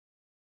 7.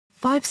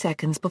 5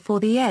 seconds before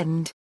the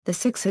end, the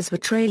Sixers were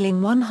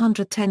trailing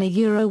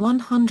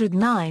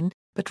 110-109,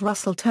 but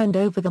Russell turned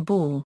over the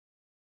ball.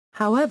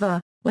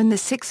 However, when the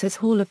Sixers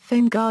Hall of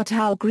Fame guard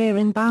Hal Greer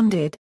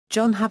inbounded,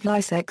 John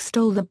Havlicek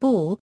stole the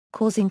ball,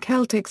 causing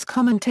Celtics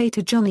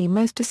commentator Johnny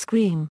Most to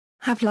scream,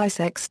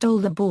 "Havlicek stole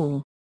the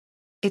ball.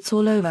 It's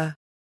all over.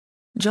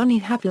 Johnny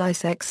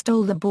Havlicek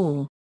stole the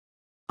ball."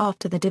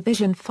 After the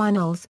division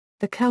finals,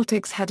 the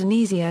Celtics had an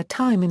easier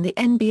time in the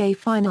NBA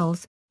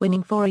Finals,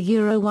 winning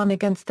 4-1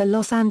 against the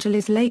Los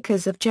Angeles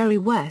Lakers of Jerry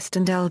West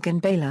and Elgin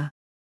Baylor.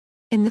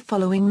 In the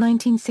following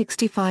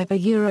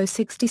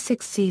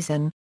 1965-66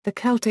 season, the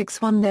Celtics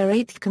won their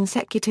 8th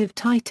consecutive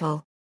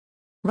title.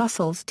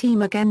 Russell's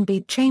team again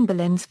beat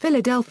Chamberlain's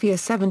Philadelphia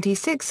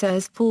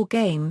 76ers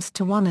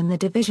 4-1 in the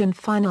division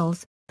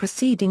finals,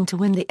 proceeding to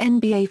win the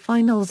NBA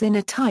Finals in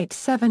a tight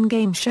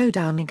 7-game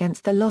showdown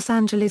against the Los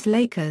Angeles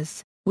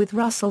Lakers, with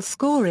Russell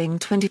scoring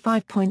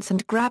 25 points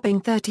and grabbing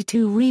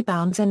 32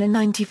 rebounds in a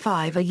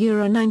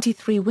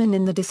 95-93 win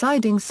in the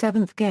deciding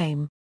 7th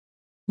game.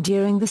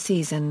 During the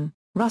season,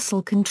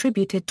 Russell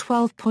contributed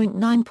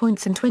 12.9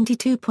 points and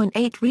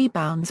 22.8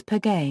 rebounds per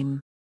game.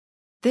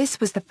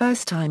 This was the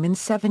first time in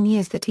 7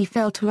 years that he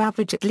failed to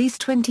average at least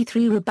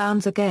 23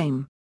 rebounds a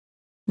game.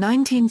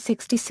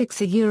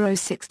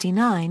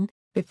 1966-69,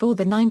 before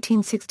the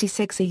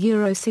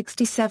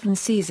 1966-67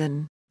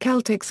 season,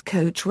 Celtics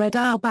coach Red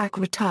Auerbach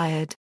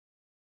retired.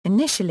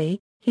 Initially,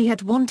 he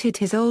had wanted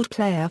his old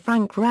player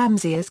Frank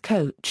Ramsey as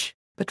coach,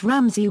 but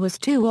Ramsey was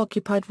too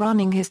occupied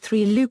running his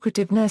 3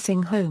 lucrative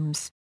nursing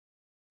homes.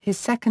 His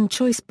second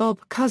choice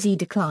Bob Cousy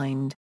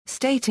declined,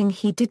 stating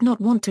he did not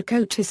want to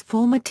coach his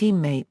former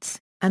teammates,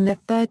 and the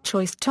third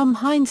choice Tom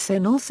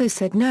Heinsohn also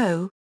said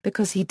no,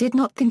 because he did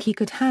not think he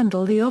could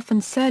handle the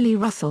often surly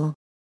Russell.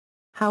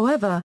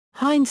 However,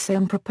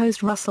 Heinsohn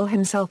proposed Russell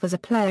himself as a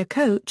player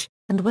coach,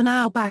 and when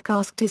Auerbach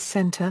asked his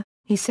center,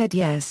 he said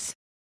yes.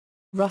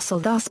 Russell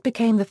thus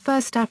became the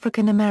first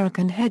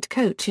African-American head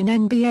coach in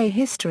NBA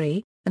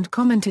history, and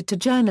commented to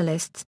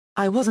journalists,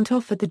 "I wasn't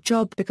offered the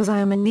job because I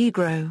am a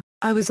Negro,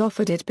 I was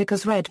offered it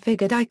because Red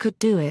figured I could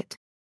do it."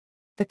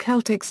 The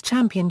Celtics'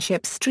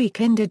 championship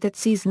streak ended that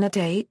season at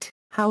 8,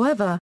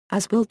 however,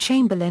 as Wilt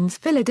Chamberlain's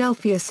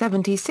Philadelphia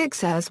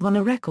 76ers won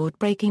a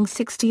record-breaking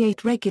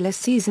 68 regular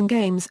season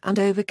games and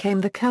overcame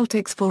the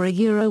Celtics for a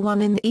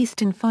Euro-1 in the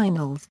Eastern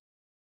Finals.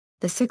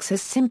 The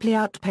Sixers simply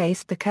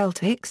outpaced the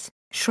Celtics,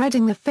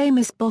 shredding the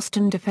famous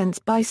Boston defense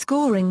by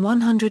scoring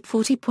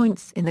 140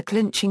 points in the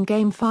clinching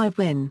Game 5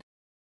 win.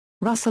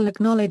 Russell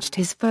acknowledged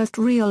his first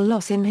real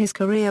loss in his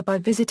career by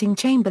visiting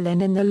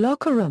Chamberlain in the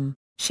locker room,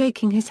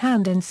 shaking his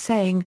hand and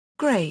saying,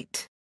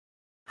 "Great."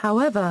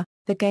 However,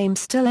 the game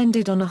still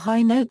ended on a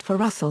high note for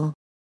Russell.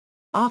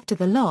 After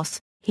the loss,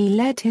 he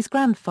led his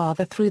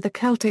grandfather through the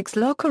Celtics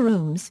locker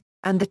rooms,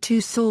 and the two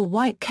saw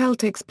white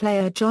Celtics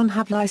player John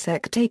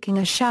Havlicek taking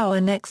a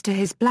shower next to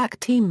his black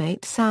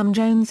teammate Sam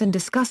Jones and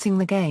discussing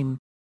the game.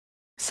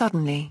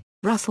 Suddenly,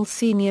 Russell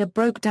Sr.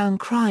 broke down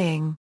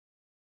crying.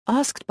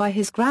 Asked by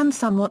his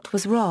grandson what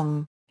was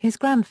wrong, his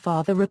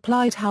grandfather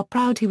replied how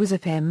proud he was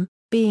of him,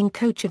 being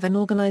coach of an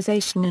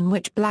organization in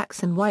which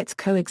blacks and whites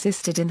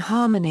coexisted in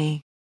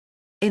harmony.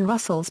 In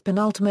Russell's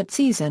penultimate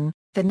season,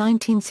 the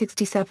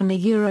 1967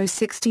 Euro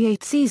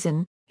 68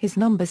 season, his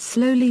numbers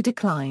slowly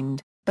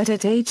declined, but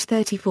at age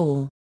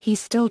 34, he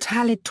still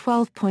tallied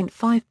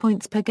 12.5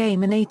 points per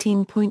game and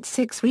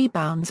 18.6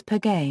 rebounds per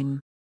game.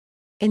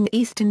 In the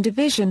Eastern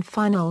Division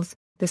Finals,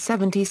 the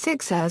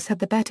 76ers had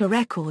the better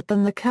record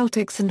than the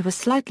Celtics and were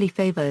slightly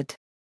favored.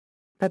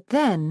 But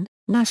then,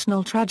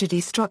 national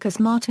tragedy struck as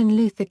Martin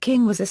Luther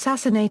King was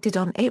assassinated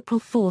on April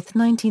 4,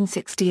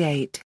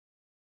 1968.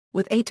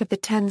 With 8 of the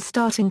 10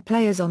 starting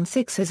players on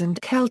Sixers and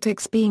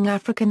Celtics being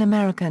African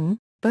American,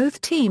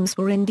 both teams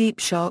were in deep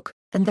shock,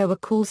 and there were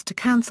calls to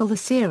cancel the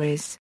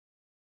series.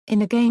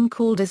 In a game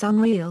called as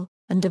unreal,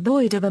 and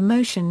devoid of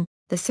emotion,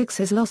 the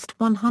Sixers lost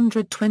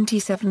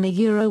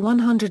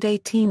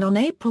 127-118 on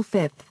April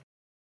 5.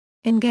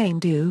 In Game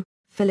 2,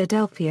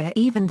 Philadelphia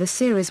evened the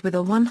series with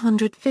a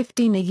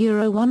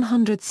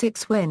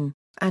 115-106 win,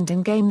 and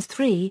in Games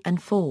 3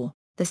 and 4,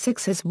 the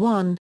Sixers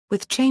won,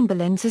 with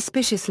Chamberlain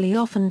suspiciously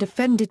often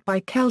defended by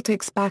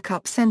Celtics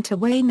backup center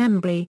Wayne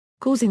Embry,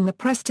 causing the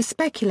press to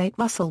speculate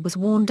Russell was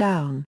worn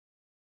down.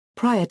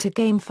 Prior to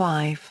Game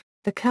 5,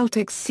 the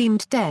Celtics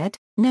seemed dead.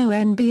 No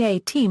NBA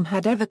team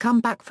had ever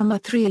come back from a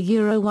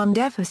 3-1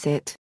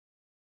 deficit.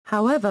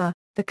 However,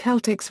 the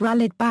Celtics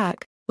rallied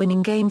back,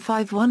 winning Game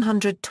 5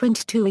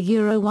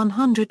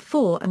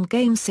 122-104 and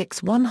Game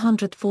 6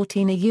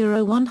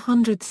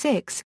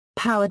 114-106,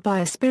 powered by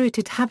a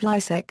spirited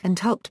Havlicek and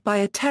helped by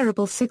a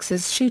terrible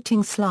Sixers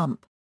shooting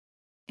slump.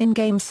 In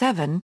Game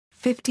 7,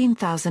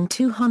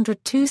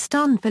 15,202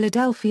 stunned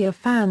Philadelphia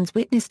fans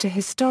witnessed a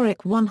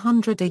historic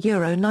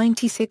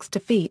 100-96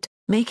 defeat,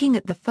 making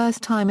it the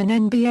first time in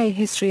NBA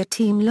history a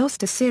team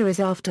lost a series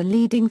after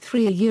leading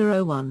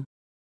 3-1.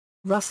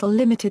 Russell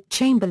limited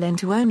Chamberlain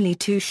to only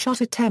 2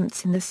 shot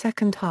attempts in the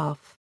second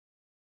half.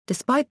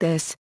 Despite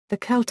this, the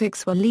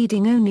Celtics were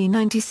leading only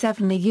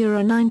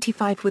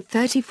 97-95 with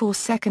 34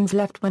 seconds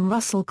left when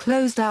Russell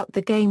closed out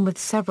the game with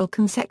several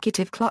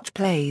consecutive clutch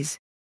plays.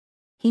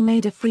 He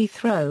made a free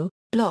throw,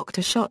 blocked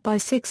a shot by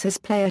Sixers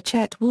player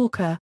Chet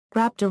Walker,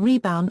 grabbed a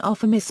rebound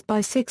off a miss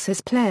by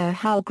Sixers player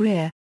Hal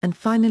Greer, and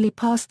finally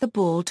passed the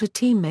ball to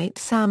teammate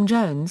Sam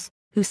Jones,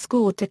 who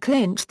scored to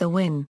clinch the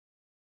win.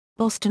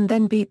 Boston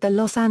then beat the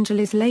Los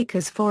Angeles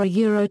Lakers for a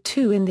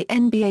Euro-2 in the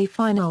NBA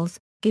Finals,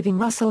 giving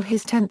Russell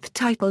his 10th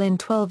title in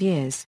 12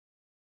 years.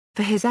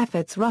 For his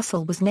efforts,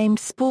 Russell was named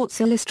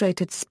Sports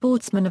Illustrated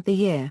Sportsman of the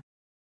Year.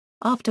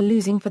 After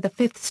losing for the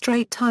 5th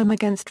straight time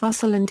against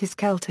Russell and his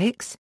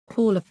Celtics,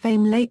 Hall of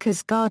Fame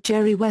Lakers guard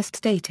Jerry West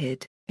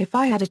stated, "If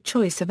I had a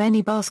choice of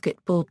any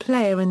basketball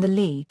player in the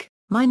league,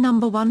 my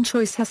number one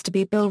choice has to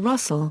be Bill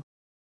Russell.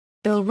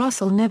 Bill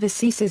Russell never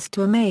ceases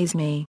to amaze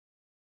me."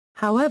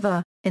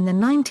 However, in the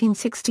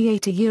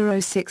 1968 Euro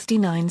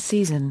 69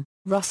 season,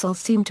 Russell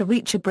seemed to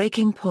reach a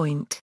breaking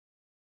point.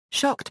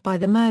 Shocked by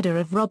the murder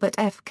of Robert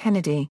F.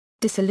 Kennedy,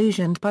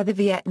 disillusioned by the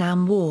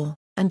Vietnam War,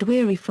 and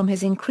weary from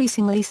his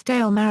increasingly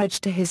stale marriage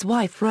to his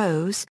wife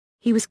Rose,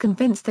 he was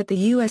convinced that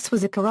the U.S.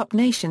 was a corrupt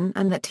nation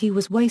and that he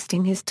was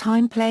wasting his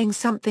time playing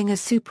something as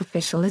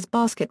superficial as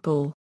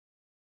basketball.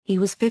 He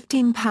was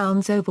 15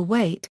 pounds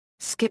overweight,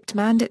 skipped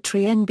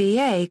mandatory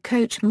NBA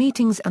coach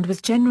meetings and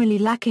was generally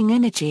lacking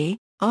energy.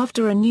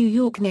 After a New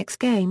York Knicks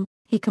game,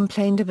 he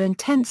complained of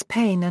intense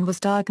pain and was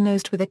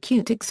diagnosed with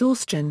acute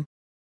exhaustion.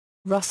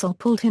 Russell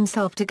pulled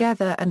himself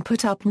together and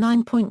put up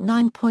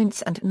 9.9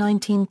 points and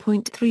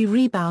 19.3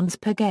 rebounds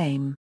per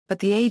game, but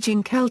the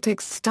aging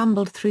Celtics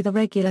stumbled through the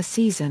regular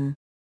season.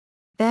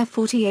 Their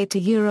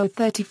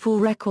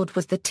 48-34 record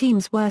was the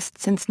team's worst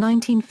since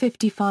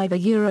 1955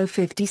 Euro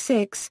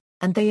 56,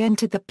 and they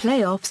entered the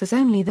playoffs as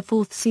only the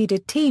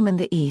 4th-seeded team in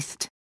the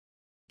East.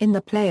 In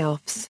the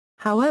playoffs,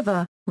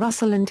 however,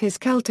 Russell and his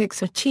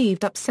Celtics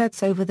achieved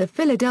upsets over the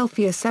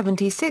Philadelphia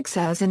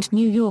 76ers and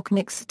New York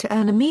Knicks to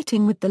earn a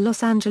meeting with the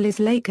Los Angeles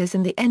Lakers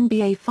in the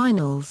NBA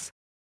Finals.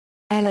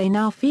 LA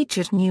now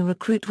featured new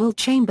recruit Wilt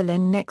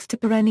Chamberlain next to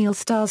perennial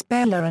stars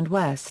Baylor and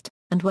West,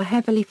 and were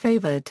heavily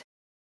favored.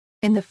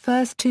 In the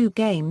first two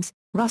games,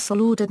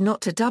 Russell ordered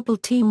not to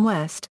double-team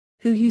West,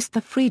 who used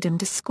the freedom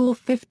to score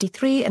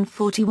 53 and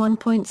 41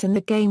 points in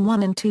the Game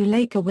 1 and 2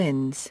 Laker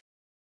wins.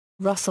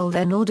 Russell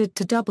then ordered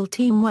to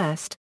double-team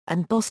West,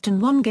 and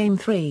Boston won Game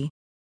 3.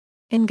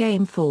 In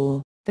Game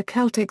 4, the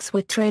Celtics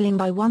were trailing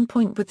by 1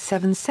 point with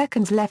 7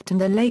 seconds left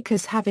and the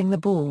Lakers having the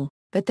ball,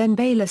 but then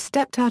Baylor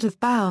stepped out of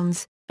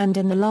bounds, and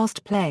in the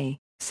last play,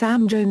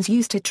 Sam Jones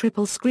used a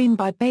triple screen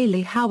by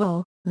Bailey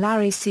Howell,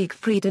 Larry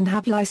Siegfried and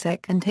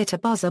Havlicek and hit a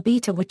buzzer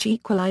beater which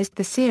equalized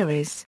the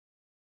series.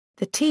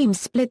 The teams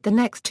split the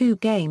next two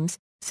games,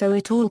 so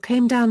it all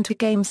came down to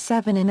Game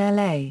 7 in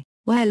LA,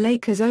 where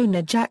Lakers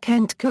owner Jack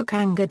Kent Cooke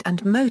angered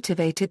and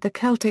motivated the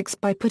Celtics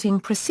by putting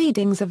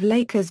proceedings of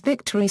Lakers'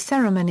 victory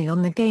ceremony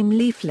on the game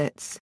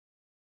leaflets.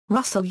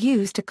 Russell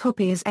used a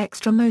copy as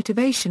extra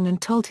motivation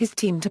and told his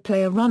team to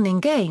play a running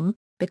game,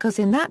 because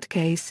in that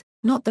case,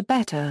 not the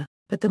better,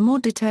 but the more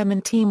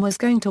determined team was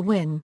going to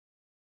win.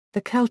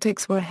 The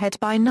Celtics were ahead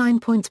by 9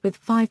 points with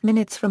 5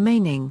 minutes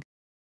remaining.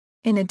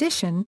 In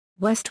addition,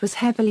 West was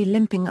heavily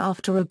limping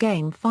after a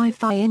Game 5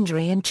 thigh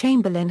injury and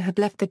Chamberlain had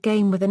left the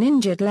game with an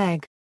injured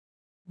leg.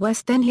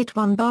 West then hit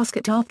one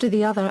basket after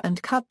the other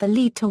and cut the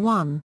lead to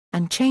 1,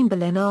 and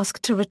Chamberlain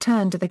asked to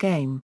return to the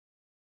game.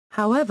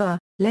 However,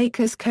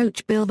 Lakers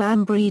coach Bill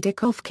Van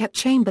Bredikoff kept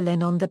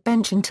Chamberlain on the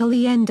bench until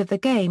the end of the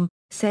game,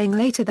 saying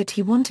later that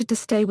he wanted to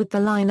stay with the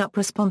lineup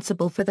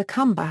responsible for the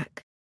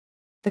comeback.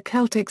 The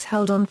Celtics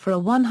held on for a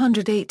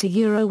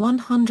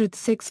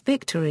 108-106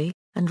 victory,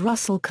 and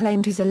Russell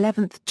claimed his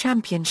 11th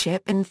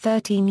championship in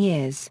 13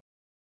 years.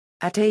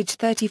 At age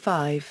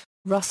 35,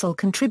 Russell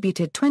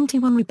contributed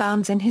 21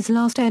 rebounds in his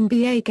last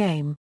NBA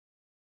game.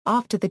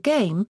 After the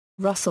game,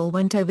 Russell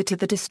went over to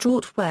the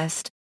distraught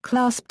West,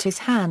 clasped his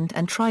hand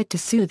and tried to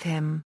soothe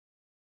him.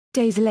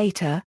 Days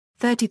later,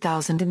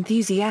 30,000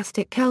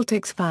 enthusiastic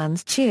Celtics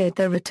fans cheered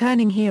their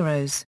returning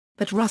heroes,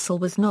 but Russell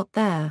was not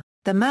there.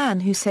 The man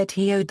who said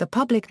he owed the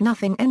public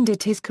nothing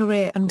ended his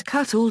career and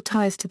cut all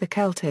ties to the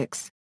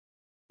Celtics.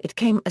 It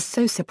came as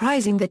so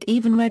surprising that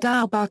even Red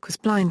Auerbach was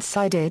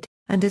blindsided,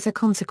 and as a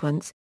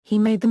consequence, he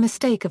made the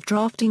mistake of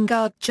drafting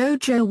guard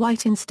JoJo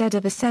White instead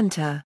of a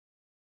center.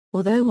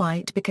 Although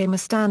White became a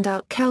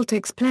standout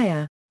Celtics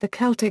player, the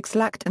Celtics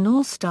lacked an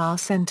all-star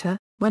center,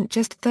 went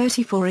just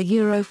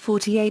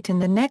 34-48 in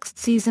the next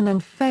season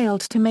and failed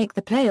to make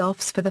the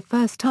playoffs for the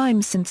first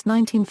time since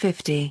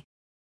 1950.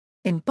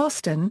 In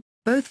Boston,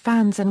 both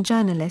fans and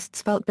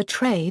journalists felt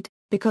betrayed,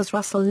 because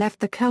Russell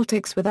left the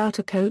Celtics without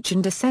a coach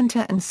and a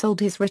center and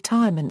sold his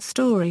retirement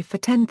story for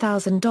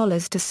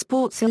 $10,000 to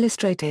Sports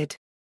Illustrated.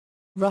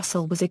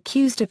 Russell was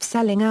accused of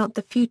selling out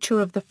the future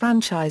of the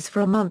franchise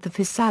for a month of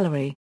his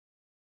salary.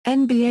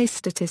 NBA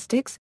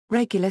statistics,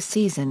 regular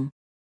season.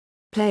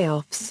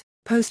 Playoffs,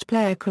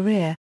 post-player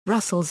career.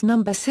 Russell's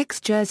number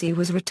 6 jersey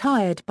was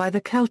retired by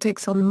the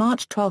Celtics on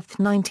March 12,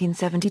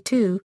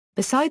 1972.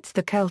 Besides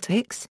the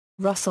Celtics,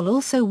 Russell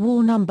also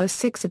wore number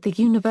 6 at the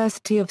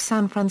University of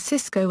San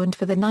Francisco and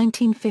for the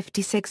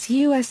 1956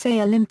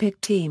 USA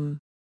Olympic team.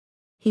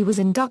 He was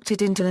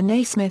inducted into the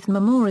Naismith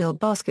Memorial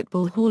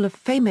Basketball Hall of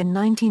Fame in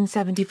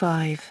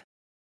 1975.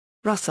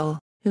 Russell,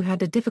 who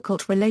had a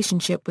difficult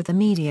relationship with the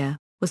media,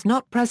 was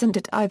not present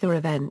at either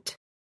event.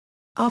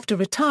 After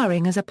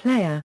retiring as a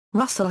player,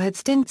 Russell had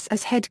stints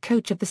as head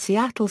coach of the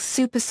Seattle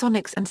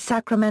Supersonics and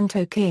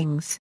Sacramento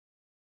Kings.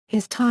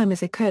 His time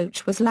as a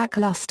coach was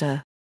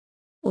lackluster.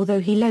 Although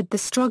he led the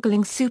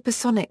struggling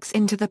Supersonics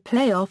into the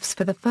playoffs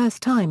for the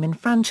first time in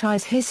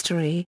franchise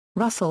history,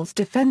 Russell's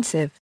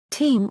defensive,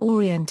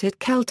 team-oriented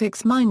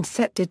Celtics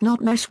mindset did not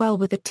mesh well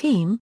with the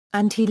team,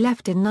 and he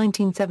left in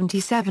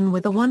 1977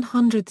 with a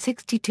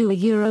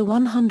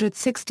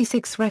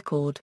 162-166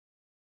 record.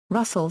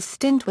 Russell's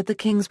stint with the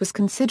Kings was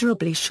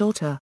considerably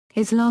shorter,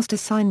 his last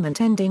assignment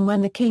ending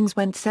when the Kings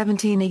went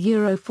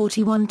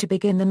 17-41 to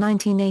begin the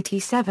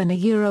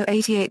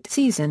 1987-88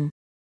 season.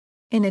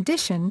 In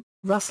addition,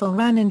 Russell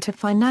ran into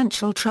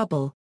financial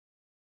trouble.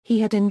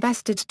 He had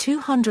invested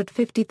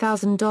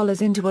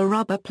 $250,000 into a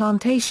rubber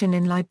plantation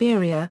in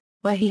Liberia,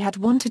 where he had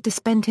wanted to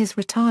spend his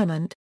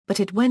retirement, but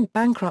it went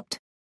bankrupt.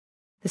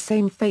 The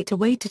same fate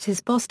awaited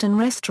his Boston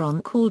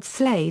restaurant called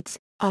Slade's,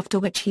 after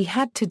which he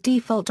had to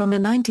default on a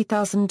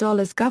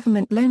 $90,000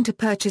 government loan to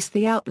purchase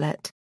the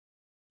outlet.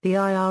 The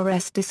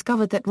IRS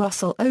discovered that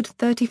Russell owed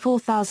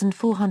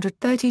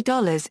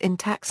 $34,430 in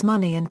tax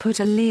money and put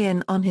a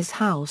lien on his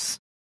house.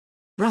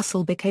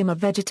 Russell became a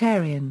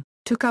vegetarian,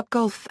 took up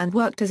golf and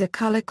worked as a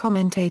color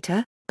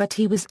commentator, but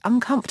he was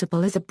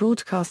uncomfortable as a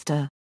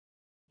broadcaster.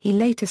 He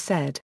later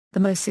said, "The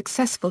most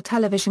successful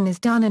television is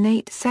done in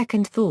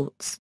 8-second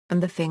thoughts,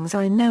 and the things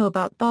I know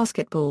about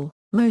basketball,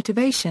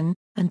 motivation,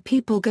 and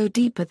people go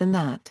deeper than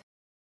that."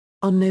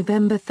 On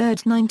November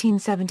 3,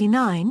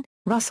 1979,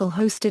 Russell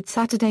hosted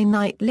Saturday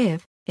Night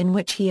Live, in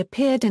which he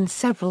appeared in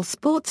several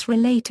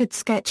sports-related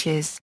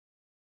sketches.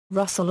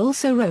 Russell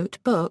also wrote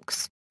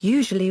books,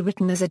 usually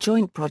written as a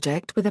joint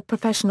project with a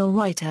professional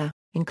writer,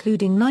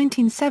 including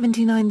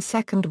 1979's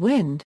Second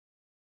Wind.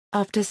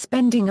 After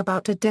spending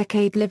about a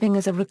decade living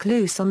as a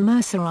recluse on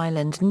Mercer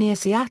Island near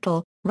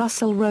Seattle,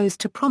 Russell rose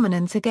to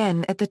prominence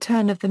again at the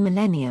turn of the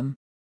millennium.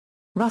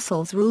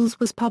 Russell's Rules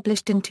was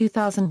published in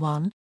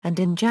 2001, and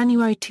in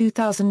January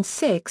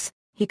 2006,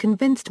 he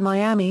convinced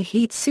Miami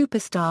Heat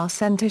superstar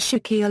center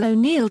Shaquille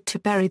O'Neal to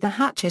bury the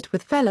hatchet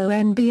with fellow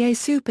NBA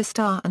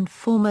superstar and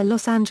former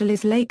Los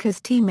Angeles Lakers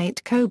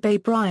teammate Kobe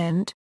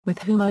Bryant,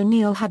 with whom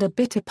O'Neal had a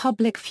bitter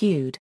public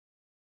feud.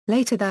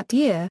 Later that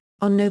year,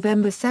 on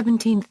November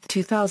 17,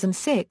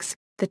 2006,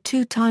 the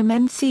two-time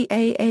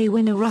NCAA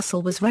winner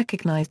Russell was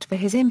recognized for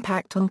his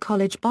impact on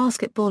college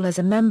basketball as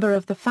a member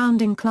of the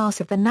founding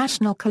class of the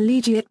National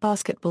Collegiate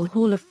Basketball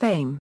Hall of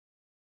Fame.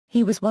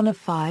 He was one of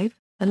five,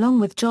 along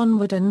with John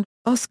Wooden,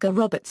 Oscar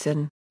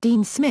Robertson,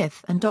 Dean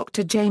Smith and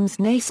Dr. James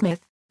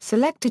Naismith,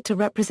 selected to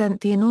represent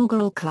the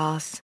inaugural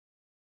class.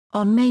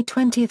 On May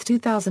 20,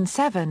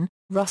 2007,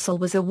 Russell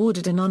was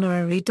awarded an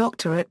honorary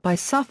doctorate by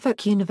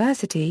Suffolk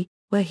University,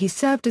 where he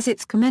served as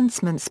its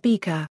commencement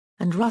speaker,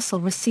 and Russell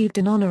received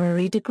an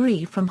honorary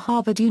degree from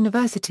Harvard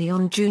University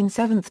on June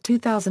 7,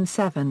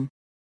 2007.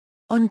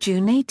 On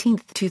June 18,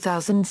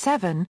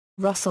 2007,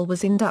 Russell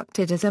was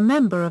inducted as a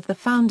member of the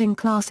founding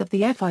class of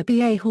the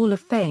FIBA Hall of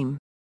Fame.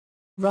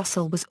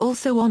 Russell was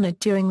also honored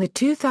during the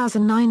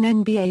 2009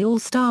 NBA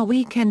All-Star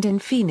Weekend in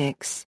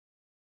Phoenix.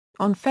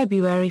 On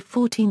February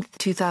 14,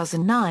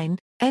 2009,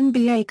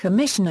 NBA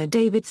Commissioner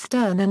David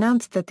Stern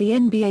announced that the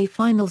NBA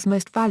Finals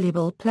Most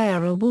Valuable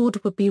Player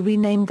Award would be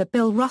renamed the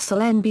Bill Russell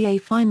NBA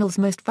Finals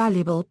Most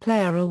Valuable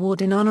Player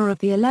Award in honor of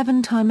the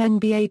 11-time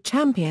NBA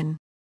champion.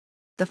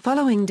 The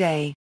following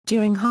day,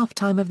 during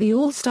halftime of the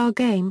All-Star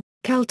Game,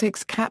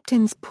 Celtics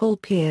captains Paul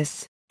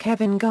Pierce,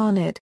 Kevin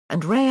Garnett,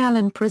 and Ray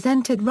Allen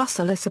presented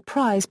Russell a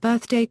surprise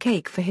birthday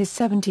cake for his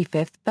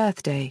 75th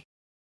birthday.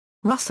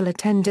 Russell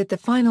attended the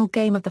final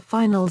game of the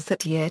finals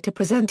that year to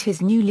present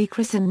his newly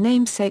christened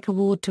namesake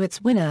award to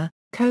its winner,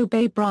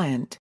 Kobe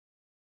Bryant.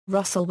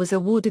 Russell was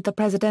awarded the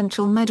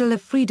Presidential Medal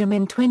of Freedom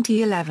in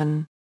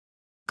 2011.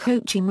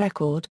 Coaching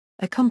record,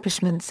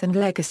 accomplishments and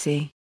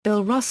legacy.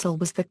 Bill Russell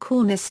was the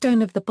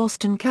cornerstone of the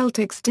Boston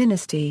Celtics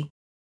dynasty.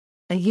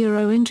 A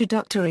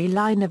introductory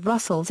line of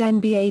Russell's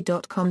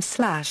NBA.com/.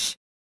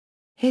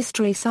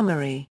 History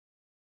summary.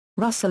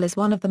 Russell is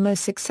one of the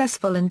most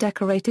successful and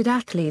decorated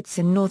athletes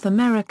in North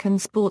American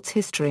sports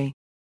history.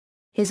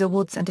 His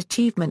awards and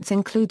achievements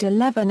include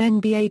 11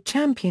 NBA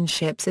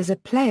championships as a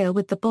player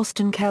with the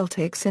Boston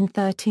Celtics in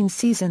 13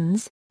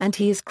 seasons, and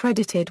he is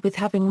credited with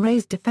having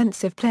raised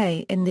defensive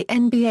play in the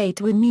NBA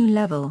to a new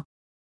level.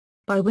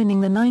 By winning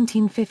the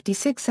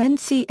 1956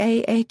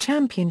 NCAA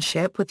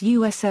championship with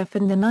USF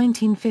and the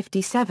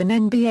 1957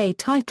 NBA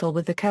title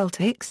with the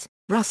Celtics,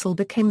 Russell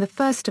became the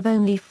first of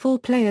only 4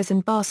 players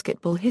in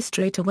basketball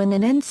history to win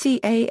an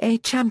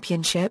NCAA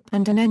championship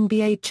and an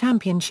NBA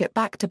championship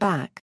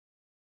back-to-back.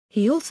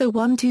 He also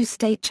won 2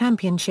 state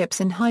championships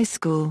in high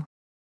school.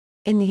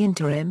 In the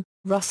interim,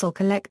 Russell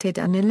collected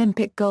an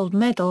Olympic gold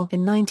medal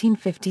in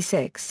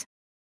 1956.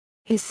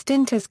 His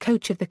stint as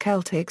coach of the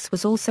Celtics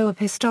was also of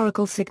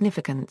historical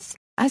significance,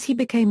 as he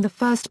became the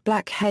first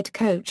black head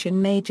coach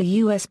in major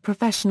U.S.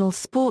 professional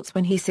sports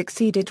when he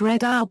succeeded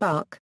Red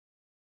Auerbach.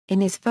 In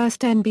his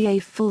first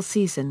NBA full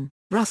season,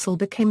 Russell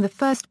became the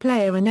first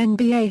player in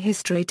NBA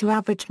history to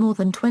average more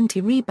than 20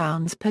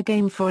 rebounds per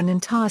game for an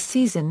entire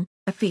season,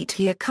 a feat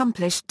he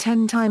accomplished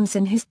 10 times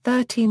in his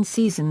 13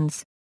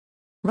 seasons.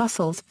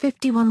 Russell's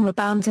 51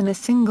 rebounds in a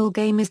single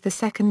game is the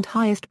second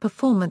highest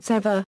performance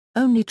ever,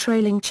 only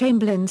trailing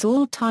Chamberlain's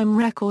all-time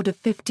record of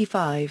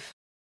 55.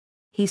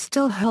 He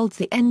still holds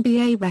the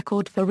NBA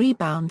record for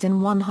rebounds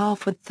in one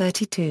half with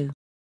 32.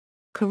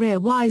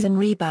 Career-wise in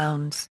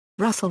rebounds,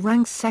 Russell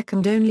ranks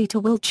second only to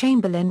Wilt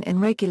Chamberlain in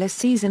regular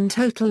season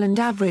total and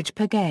average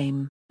per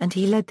game, and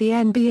he led the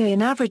NBA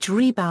in average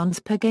rebounds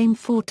per game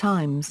 4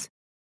 times.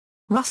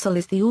 Russell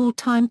is the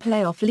all-time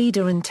playoff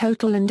leader in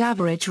total and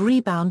average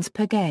rebounds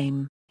per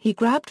game. He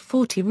grabbed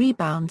 40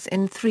 rebounds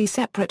in 3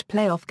 separate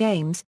playoff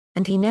games,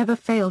 and he never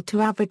failed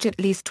to average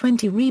at least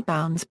 20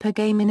 rebounds per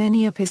game in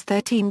any of his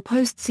 13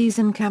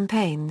 postseason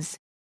campaigns.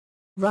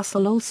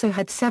 Russell also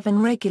had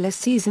 7 regular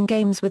season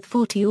games with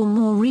 40 or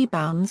more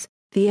rebounds,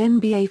 the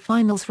NBA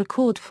Finals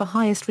record for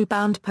highest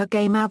rebound per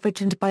game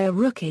averaged by a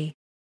rookie.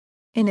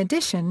 In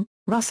addition,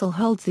 Russell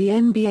holds the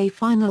NBA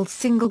Finals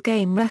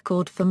single-game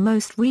record for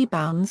most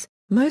rebounds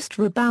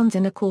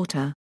in a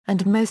quarter,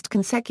 and most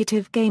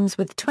consecutive games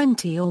with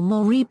 20 or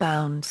more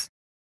rebounds.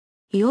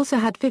 He also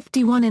had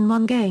 51 in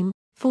one game,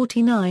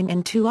 49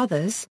 in 2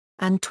 others,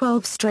 and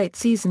 12 straight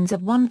seasons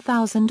of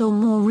 1,000 or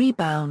more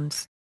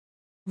rebounds.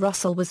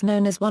 Russell was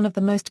known as one of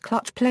the most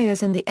clutch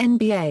players in the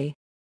NBA.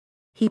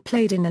 He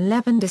played in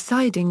 11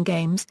 deciding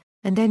games,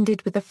 and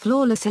ended with a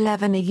flawless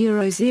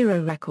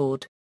 11-0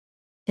 record.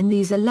 In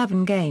these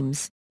 11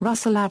 games,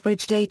 Russell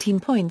averaged 18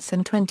 points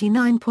and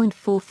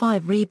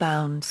 29.45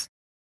 rebounds.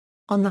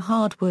 On the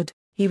hardwood,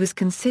 He was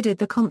considered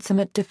the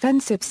consummate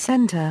defensive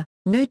center,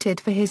 noted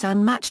for his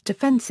unmatched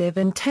defensive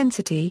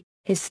intensity,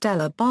 his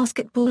stellar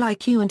basketball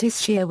IQ and his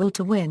sheer will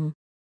to win.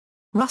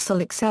 Russell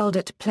excelled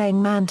at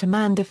playing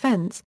man-to-man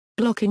defense,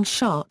 blocking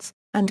shots,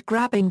 and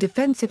grabbing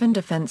defensive and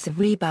offensive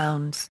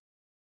rebounds.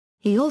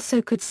 He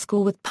also could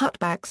score with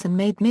putbacks and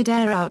made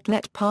mid-air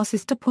outlet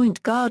passes to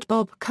point guard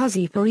Bob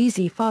Cousy for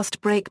easy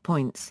fast break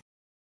points.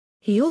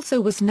 He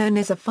also was known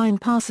as a fine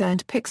passer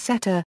and pick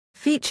setter,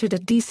 featured a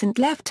decent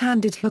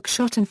left-handed hook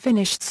shot and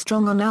finished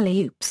strong on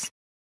alley-oops.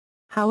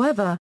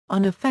 However,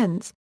 on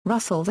offense,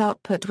 Russell's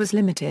output was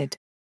limited.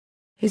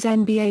 His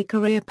NBA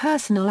career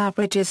personal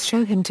averages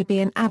show him to be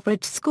an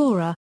average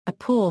scorer, a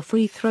poor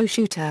free throw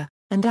shooter,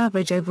 and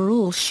average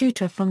overall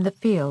shooter from the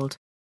field.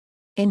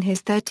 In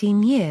his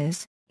 13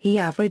 years, he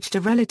averaged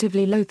a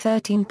relatively low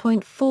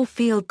 13.4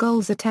 field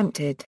goals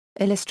attempted,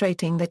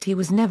 illustrating that he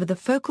was never the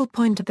focal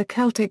point of the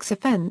Celtics'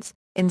 offense,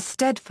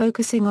 instead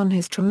focusing on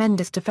his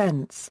tremendous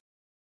defense.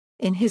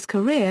 In his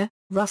career,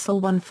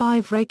 Russell won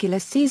 5 regular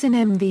season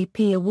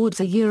MVP awards,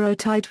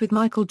 tied with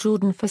Michael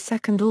Jordan for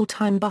second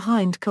all-time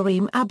behind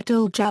Kareem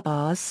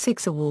Abdul-Jabbar's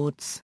 6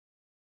 awards.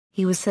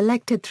 He was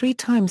selected 3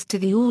 times to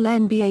the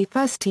All-NBA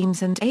First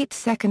Teams and 8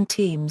 Second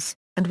Teams,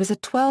 and was a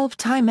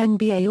 12-time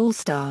NBA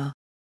All-Star.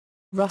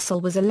 Russell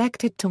was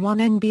elected to 1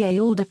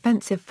 NBA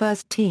All-Defensive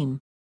First Team.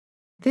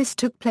 This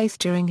took place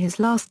during his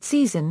last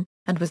season,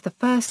 and was the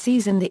first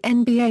season the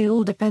NBA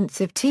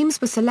All-Defensive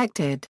Teams were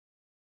selected.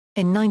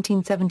 In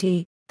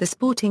 1970, the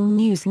Sporting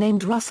News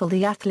named Russell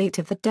the Athlete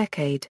of the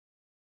Decade.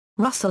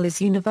 Russell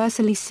is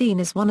universally seen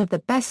as one of the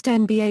best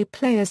NBA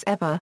players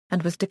ever,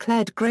 and was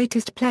declared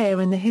greatest player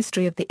in the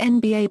history of the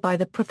NBA by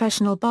the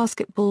Professional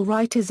Basketball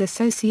Writers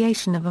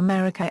Association of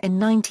America in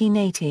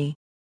 1980.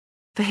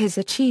 For his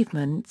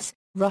achievements,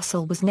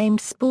 Russell was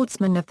named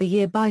Sportsman of the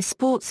Year by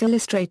Sports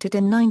Illustrated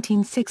in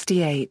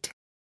 1968.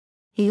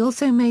 He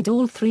also made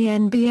all 3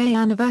 NBA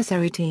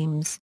anniversary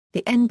teams,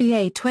 the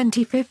NBA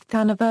 25th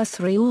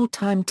Anniversary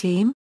All-Time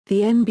Team,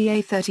 the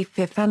NBA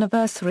 35th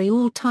Anniversary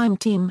All-Time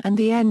Team and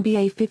the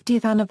NBA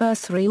 50th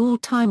Anniversary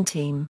All-Time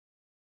Team.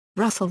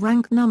 Russell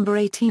ranked number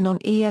 18 on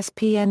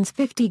ESPN's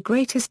 50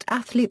 Greatest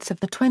Athletes of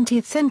the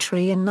 20th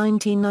Century in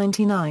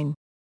 1999.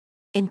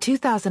 In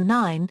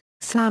 2009,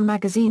 Slam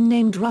magazine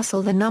named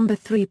Russell the number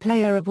 3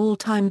 player of all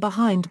time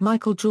behind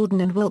Michael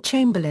Jordan and Wilt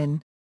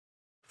Chamberlain.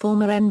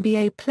 Former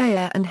NBA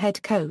player and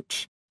head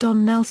coach,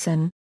 Don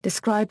Nelson,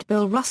 described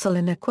Bill Russell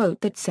in a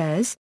quote that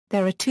says,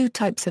 "There are 2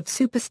 types of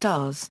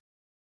superstars.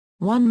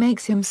 One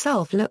makes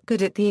himself look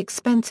good at the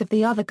expense of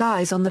the other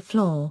guys on the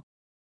floor.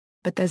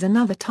 But there's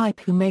another type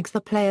who makes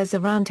the players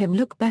around him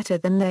look better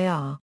than they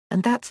are,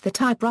 and that's the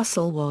type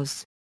Russell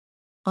was."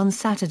 On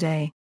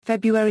Saturday,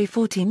 February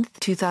 14,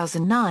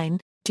 2009,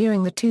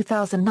 during the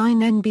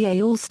 2009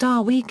 NBA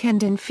All-Star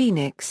Weekend in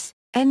Phoenix,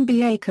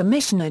 NBA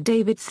Commissioner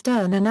David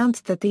Stern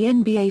announced that the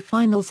NBA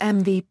Finals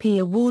MVP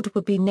award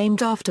would be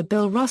named after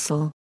Bill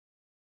Russell.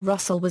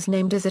 Russell was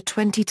named as a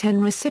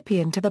 2010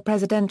 recipient of the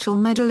Presidential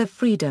Medal of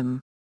Freedom.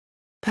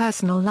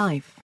 Personal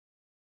life.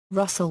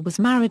 Russell was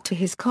married to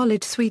his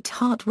college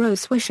sweetheart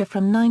Rose Swisher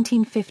from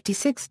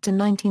 1956 to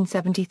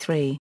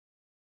 1973.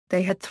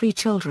 They had 3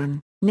 children,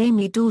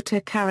 namely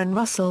daughter Karen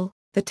Russell,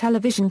 the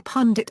television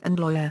pundit and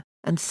lawyer,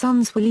 and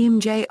sons William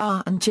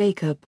Jr. and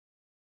Jacob.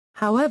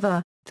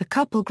 However, the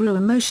couple grew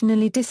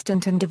emotionally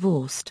distant and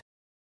divorced.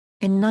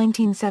 In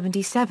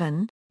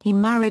 1977, he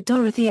married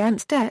Dorothy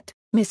Anstett,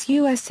 Miss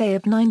USA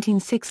of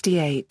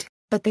 1968,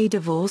 but they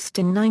divorced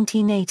in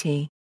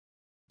 1980.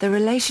 The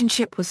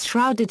relationship was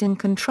shrouded in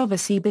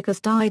controversy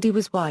because Didi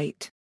was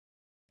white.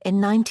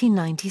 In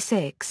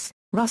 1996,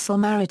 Russell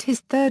married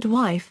his 3rd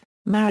wife,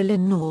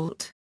 Marilyn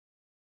Nault.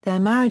 Their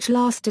marriage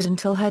lasted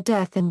until her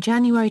death in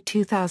January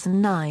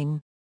 2009.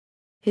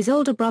 His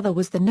older brother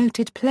was the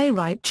noted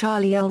playwright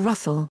Charlie L.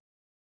 Russell.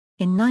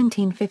 In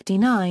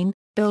 1959,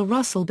 Bill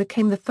Russell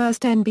became the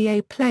first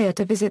NBA player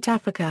to visit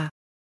Africa.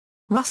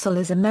 Russell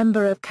is a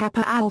member of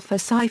Kappa Alpha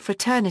Psi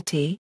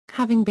fraternity,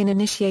 having been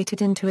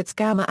initiated into its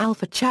Gamma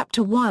Alpha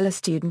chapter while a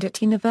student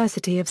at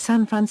University of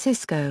San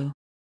Francisco.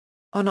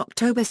 On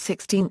October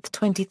 16,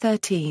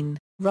 2013,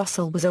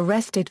 Russell was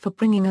arrested for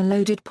bringing a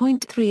loaded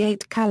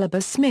 .38 caliber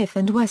Smith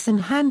 & Wesson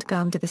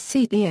handgun to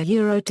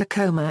the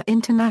Tacoma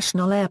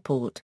International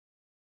Airport.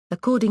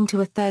 According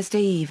to a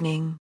Thursday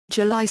evening,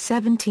 July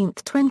 17,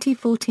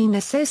 2014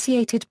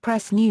 Associated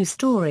Press news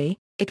story,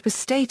 it was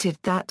stated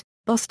that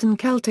Boston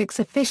Celtics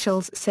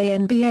officials say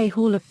NBA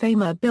Hall of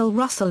Famer Bill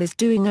Russell is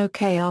doing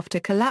okay after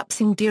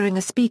collapsing during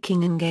a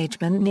speaking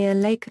engagement near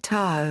Lake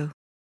Tahoe.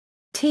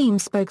 Team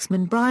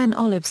spokesman Brian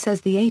Olive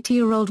says the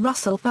 80-year-old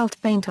Russell felt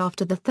faint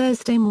after the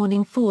Thursday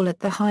morning fall at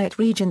the Hyatt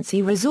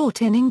Regency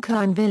Resort in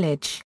Incline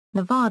Village,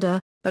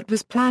 Nevada, but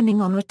was planning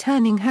on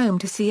returning home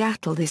to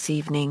Seattle this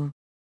evening.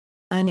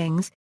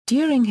 Earnings.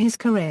 During his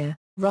career,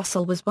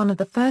 Russell was one of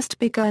the first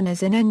big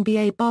earners in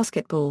NBA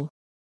basketball.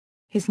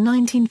 His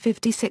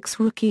 1956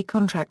 rookie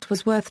contract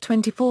was worth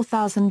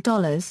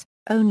 $24,000,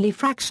 only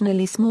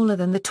fractionally smaller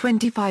than the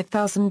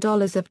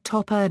 $25,000 of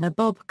top earner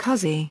Bob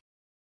Cousy.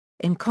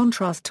 In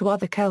contrast to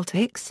other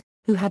Celtics,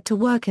 who had to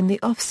work in the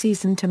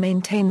off-season to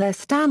maintain their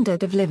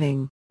standard of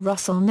living.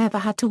 Russell never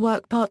had to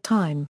work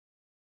part-time.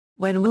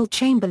 When Wilt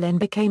Chamberlain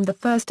became the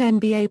first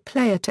NBA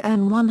player to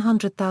earn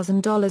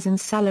 $100,000 in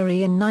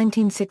salary in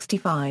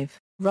 1965,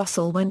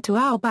 Russell went to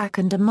Auerbach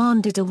and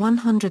demanded a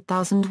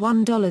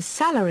 $100,001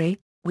 salary,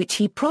 which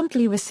he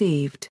promptly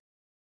received.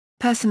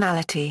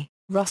 Personality: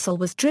 Russell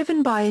was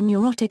driven by a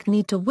neurotic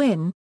need to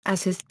win,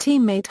 as his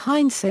teammate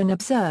Heinsohn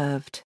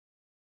observed.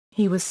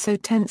 He was so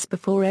tense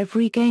before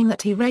every game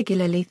that he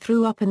regularly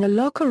threw up in the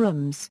locker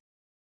rooms.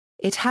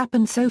 It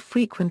happened so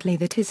frequently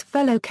that his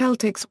fellow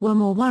Celtics were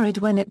more worried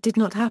when it did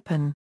not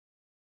happen.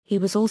 He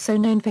was also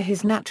known for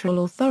his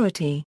natural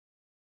authority.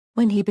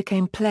 When he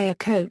became player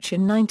coach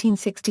in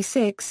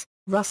 1966,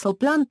 Russell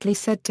bluntly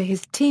said to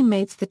his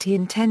teammates that he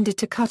intended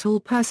to cut all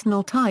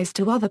personal ties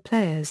to other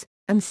players,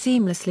 and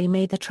seamlessly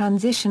made the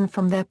transition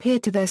from their peer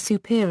to their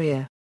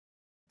superior.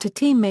 To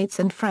teammates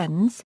and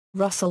friends,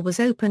 Russell was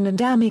open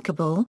and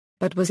amicable,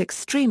 but was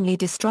extremely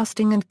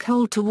distrusting and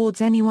cold towards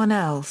anyone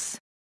else.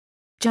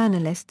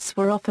 Journalists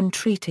were often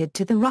treated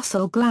to the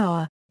Russell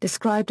glower,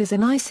 described as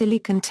an icily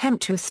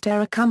contemptuous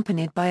stare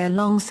accompanied by a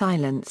long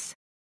silence.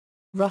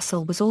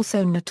 Russell was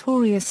also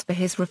notorious for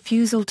his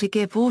refusal to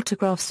give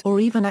autographs or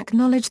even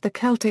acknowledge the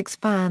Celtics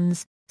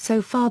fans,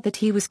 so far that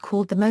he was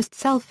called the most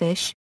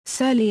selfish,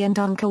 surly and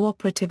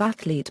uncooperative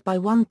athlete by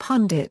one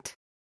pundit.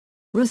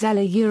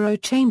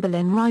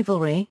 Russell-Chamberlain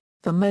rivalry: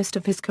 for most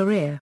of his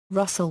career,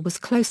 Russell was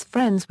close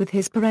friends with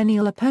his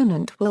perennial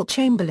opponent Wilt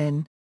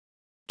Chamberlain.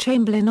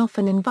 Chamberlain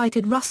often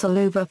invited Russell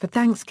over for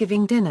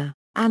Thanksgiving dinner,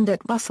 and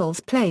at Russell's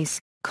place,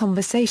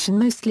 conversation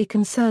mostly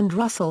concerned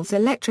Russell's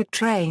electric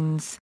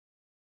trains.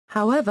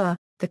 However,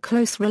 the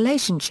close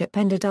relationship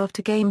ended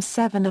after Game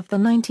 7 of the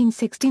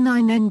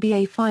 1969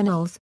 NBA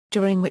Finals,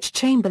 during which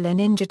Chamberlain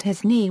injured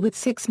his knee with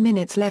 6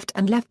 minutes left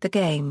and left the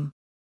game.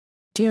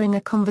 During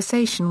a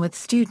conversation with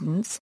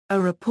students, a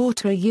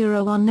reporter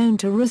unknown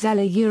to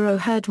Russell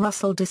heard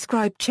Russell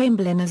describe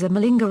Chamberlain as a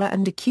malingerer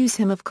and accuse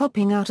him of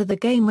copying out of the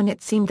game when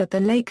it seemed that the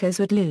Lakers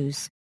would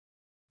lose.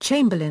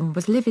 Chamberlain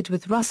was livid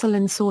with Russell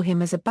and saw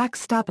him as a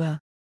backstabber.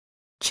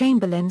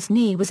 Chamberlain's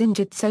knee was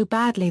injured so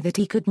badly that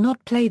he could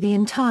not play the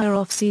entire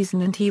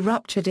off-season and he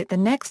ruptured it the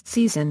next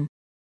season.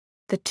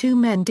 The two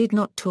men did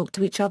not talk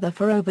to each other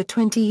for over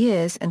 20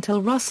 years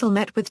until Russell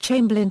met with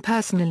Chamberlain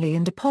personally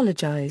and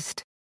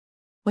apologized.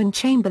 When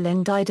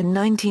Chamberlain died in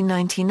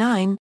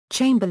 1999,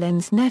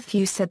 Chamberlain's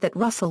nephew said that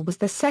Russell was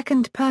the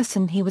second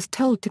person he was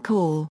told to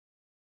call.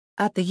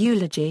 At the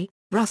eulogy,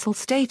 Russell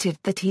stated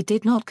that he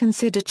did not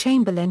consider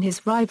Chamberlain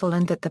his rival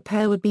and that the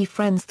pair would be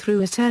friends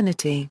through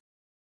eternity.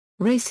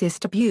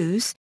 Racist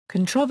abuse,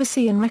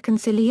 controversy and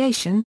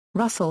reconciliation: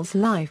 Russell's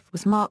life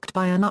was marked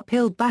by an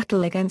uphill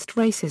battle against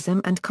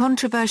racism and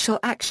controversial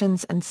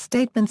actions and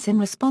statements in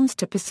response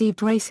to perceived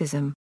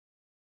racism.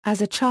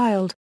 As a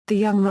child, the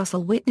young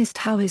Russell witnessed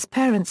how his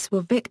parents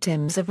were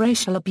victims of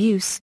racial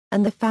abuse,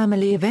 and the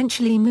family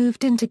eventually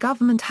moved into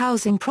government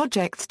housing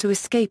projects to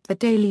escape the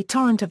daily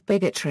torrent of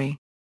bigotry.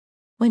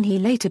 When he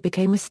later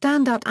became a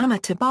standout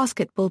amateur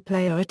basketball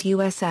player at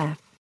USF,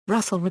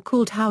 Russell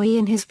recalled how he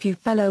and his few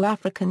fellow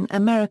African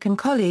American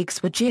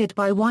colleagues were jeered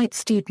by white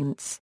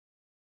students.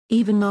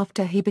 Even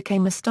after he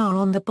became a star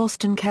on the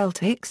Boston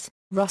Celtics,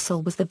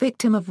 Russell was the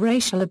victim of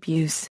racial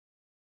abuse.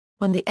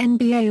 When the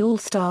NBA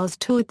All-Stars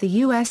toured the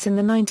U.S. in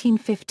the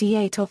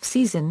 1958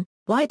 off-season,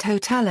 white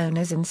hotel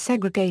owners in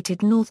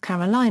segregated North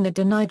Carolina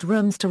denied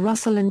rooms to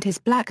Russell and his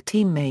black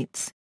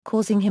teammates,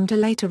 causing him to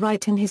later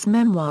write in his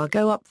memoir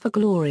Go Up for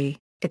Glory,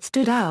 "It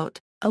stood out,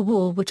 a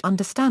wall which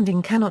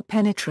understanding cannot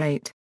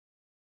penetrate.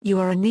 You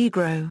are a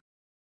Negro.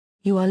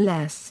 You are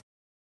less."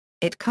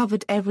 It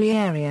covered every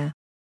area.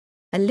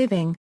 A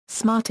living,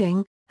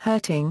 smarting,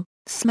 hurting,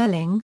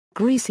 smelling,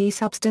 greasy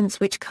substance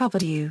which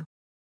covered you.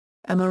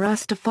 A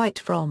morass to fight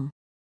from.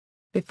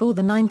 Before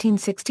the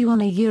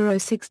 1961 Euro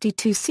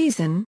 62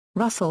 season,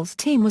 Russell's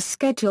team was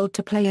scheduled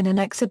to play in an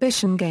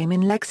exhibition game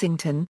in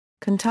Lexington,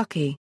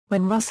 Kentucky,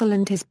 when Russell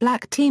and his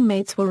black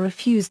teammates were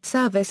refused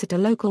service at a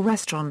local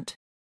restaurant.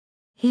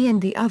 He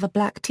and the other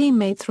black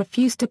teammates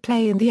refused to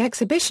play in the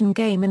exhibition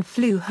game and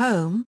flew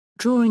home,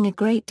 drawing a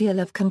great deal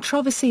of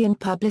controversy and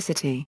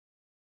publicity.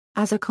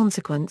 As a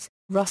consequence,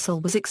 Russell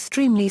was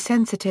extremely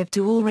sensitive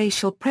to all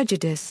racial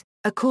prejudice.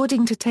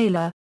 According to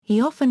Taylor,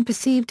 he often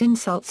perceived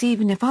insults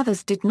even if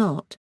others did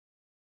not.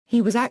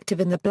 He was active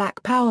in the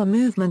Black Power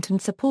movement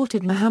and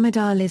supported Muhammad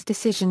Ali's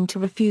decision to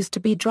refuse to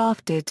be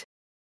drafted.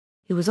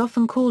 He was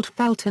often called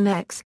Felton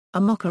X, a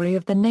mockery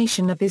of the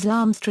Nation of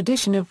Islam's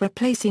tradition of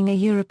replacing a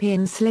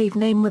European slave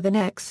name with an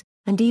X,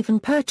 and even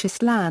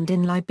purchased land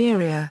in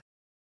Liberia.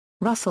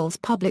 Russell's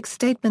public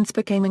statements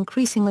became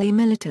increasingly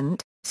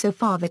militant, so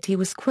far that he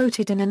was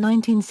quoted in a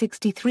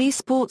 1963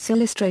 Sports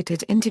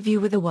Illustrated interview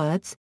with the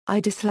words, "I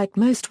dislike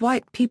most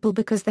white people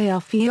because they are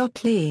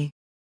fiercely.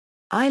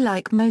 I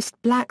like most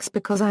blacks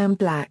because I am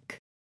black."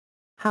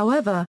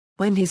 However,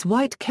 when his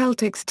white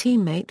Celtics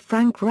teammate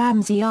Frank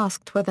Ramsey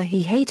asked whether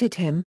he hated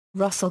him,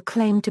 Russell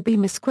claimed to be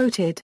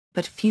misquoted,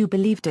 but few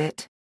believed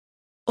it.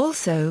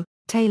 Also,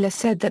 Taylor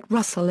said that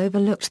Russell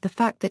overlooked the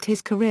fact that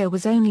his career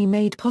was only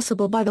made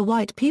possible by the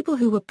white people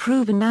who were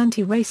proven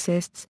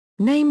anti-racists,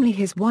 namely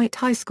his white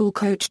high school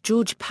coach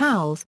George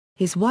Powles,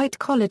 his white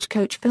college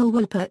coach Phil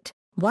Wilpert,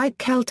 white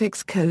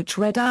Celtics coach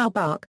Red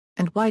Auerbach,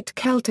 and white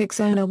Celtics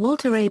owner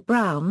Walter A.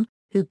 Brown,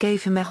 who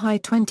gave him a high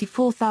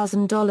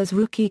 $24,000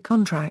 rookie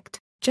contract,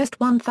 just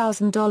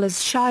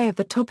 $1,000 shy of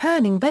the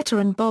top-earning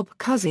veteran Bob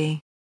Cousy.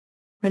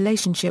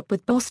 Relationship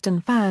with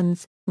Boston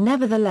fans.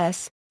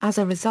 Nevertheless, as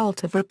a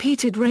result of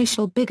repeated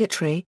racial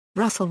bigotry,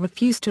 Russell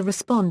refused to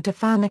respond to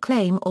fan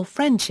acclaim or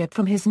friendship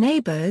from his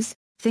neighbors,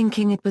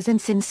 thinking it was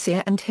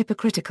insincere and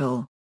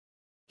hypocritical.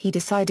 He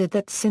decided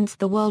that since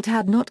the world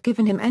had not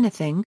given him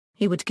anything,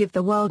 he would give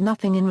the world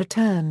nothing in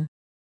return.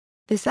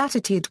 This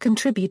attitude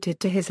contributed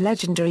to his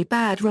legendary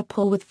bad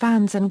rapport with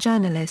fans and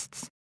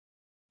journalists.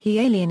 He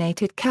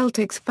alienated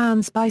Celtics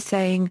fans by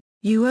saying,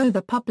 "You owe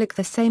the public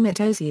the same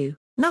it owes you,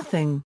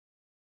 nothing.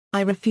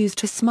 I refuse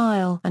to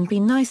smile and be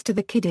nice to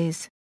the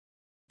kiddies."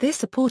 This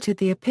supported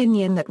the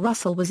opinion that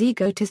Russell was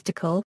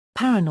egotistical,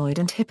 paranoid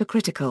and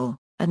hypocritical,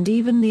 and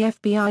even the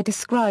FBI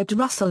described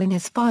Russell in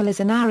his file as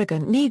an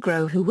arrogant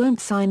Negro who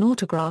won't sign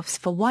autographs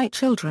for white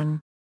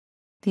children.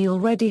 The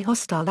already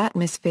hostile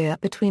atmosphere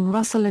between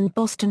Russell and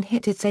Boston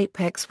hit its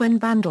apex when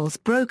vandals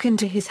broke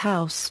into his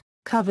house,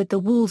 covered the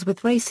walls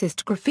with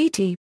racist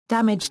graffiti,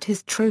 damaged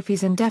his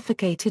trophies and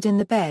defecated in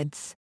the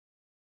beds.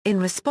 In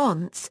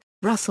response,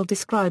 Russell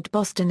described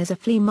Boston as a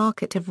flea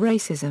market of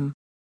racism.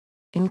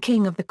 In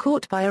King of the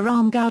Court by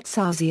Aram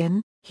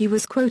Goudsouzian, he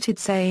was quoted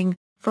saying,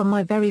 "From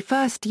my very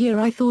first year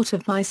I thought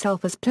of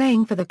myself as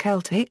playing for the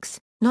Celtics,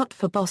 not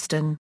for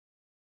Boston.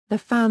 The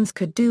fans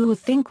could do or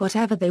think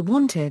whatever they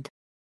wanted."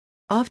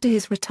 After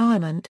his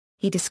retirement,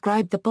 he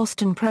described the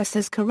Boston press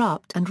as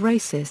corrupt and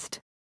racist.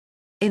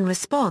 In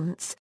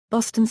response,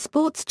 Boston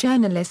sports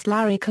journalist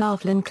Larry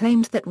Claflin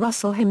claimed that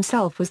Russell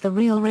himself was the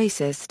real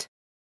racist.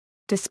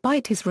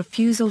 Despite his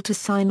refusal to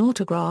sign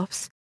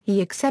autographs, he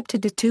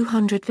accepted a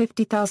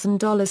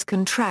 $250,000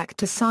 contract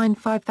to sign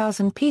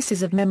 5,000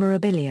 pieces of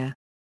memorabilia.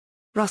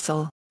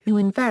 Russell, who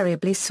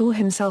invariably saw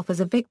himself as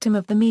a victim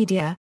of the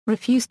media,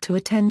 refused to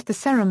attend the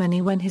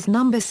ceremony when his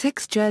number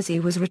 6 jersey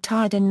was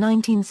retired in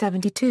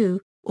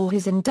 1972, or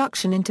his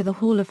induction into the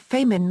Hall of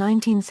Fame in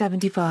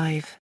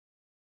 1975.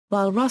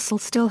 While Russell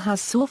still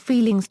has sore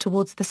feelings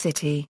towards the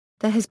city,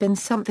 there has been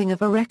something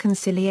of a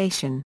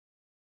reconciliation.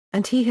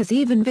 And he has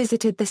even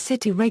visited the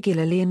city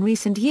regularly in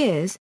recent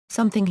years,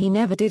 something he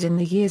never did in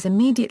the years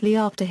immediately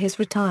after his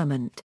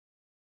retirement.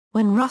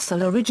 When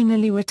Russell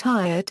originally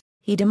retired,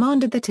 he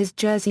demanded that his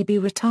jersey be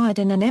retired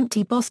in an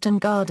empty Boston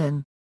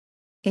Garden.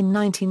 In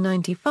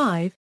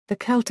 1995, the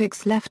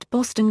Celtics left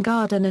Boston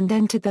Garden and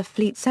entered the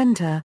Fleet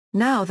Center,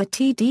 now the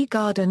TD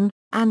Garden,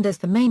 and as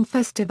the main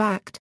festive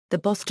act, the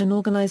Boston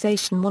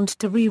organization wanted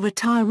to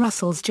re-retire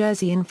Russell's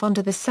jersey in front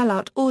of the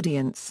sellout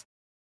audience.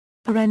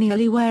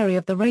 Perennially wary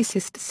of the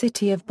racist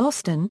city of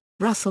Boston,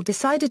 Russell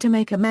decided to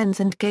make amends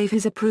and gave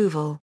his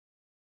approval.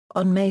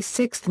 On May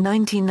 6,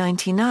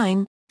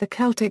 1999, the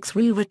Celtics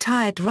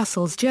re-retired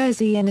Russell's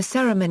jersey in a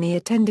ceremony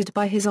attended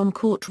by his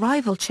on-court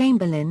rival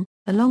Chamberlain,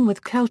 along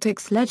with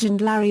Celtics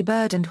legend Larry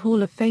Bird and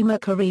Hall of Famer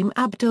Kareem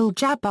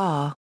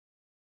Abdul-Jabbar.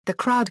 The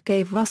crowd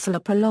gave Russell a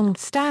prolonged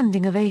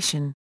standing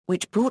ovation,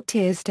 which brought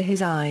tears to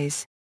his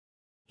eyes.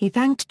 He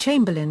thanked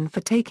Chamberlain for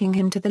taking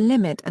him to the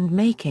limit and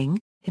making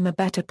him a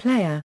better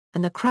player,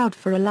 and the crowd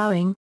for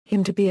allowing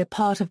him to be a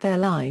part of their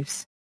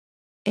lives.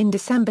 In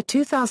December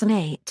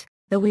 2008,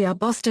 the We Are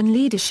Boston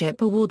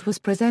Leadership Award was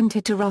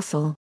presented to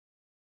Russell.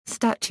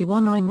 Statue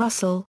honoring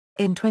Russell.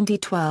 In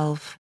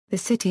 2012, the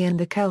city and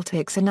the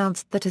Celtics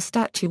announced that a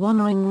statue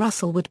honoring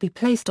Russell would be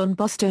placed on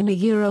Boston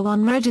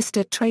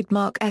unregistered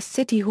trademark S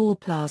City Hall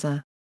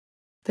Plaza.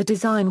 The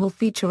design will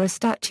feature a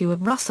statue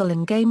of Russell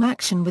in game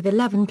action with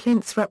 11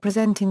 plinths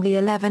representing the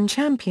 11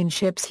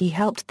 championships he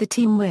helped the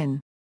team win.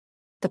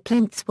 The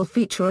plinths will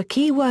feature a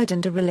keyword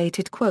and a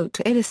related quote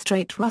to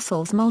illustrate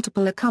Russell's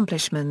multiple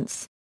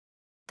accomplishments.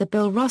 The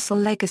Bill Russell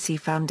Legacy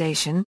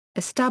Foundation,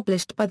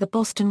 established by the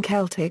Boston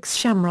Celtics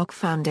Shamrock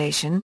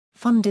Foundation,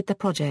 funded the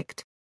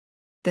project.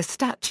 The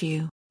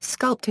statue,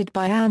 sculpted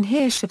by Ann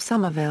Hirsch of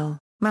Somerville,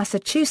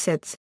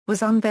 Massachusetts,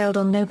 was unveiled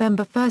on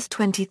November 1,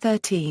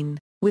 2013,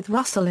 with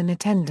Russell in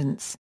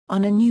attendance,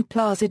 on a new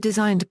plaza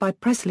designed by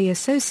Presley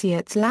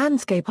Associates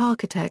Landscape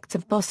Architects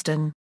of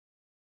Boston.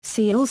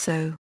 See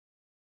also: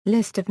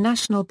 List of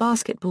National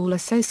Basketball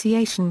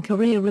Association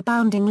Career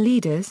Rebounding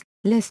Leaders,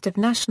 List of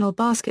National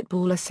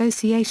Basketball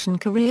Association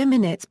Career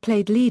Minutes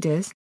Played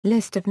Leaders,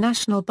 List of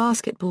National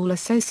Basketball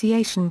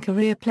Association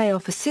Career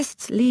Playoff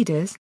Assists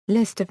Leaders,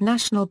 List of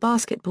National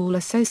Basketball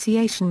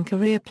Association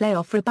Career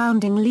Playoff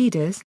Rebounding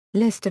Leaders,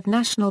 List of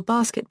National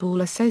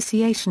Basketball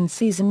Association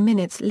Season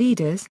Minutes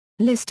Leaders,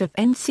 List of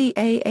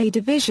NCAA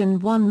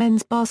Division I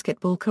Men's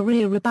Basketball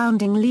Career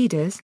Rebounding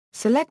Leaders,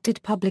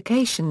 Selected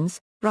Publications,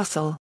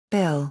 Russell,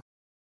 Bill.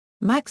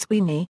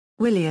 McSweeney,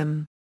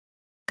 William.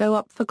 Go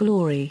Up for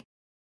Glory.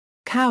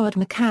 Coward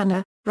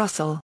McCanna,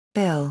 Russell,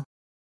 Bill.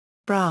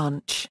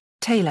 Branch,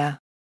 Taylor.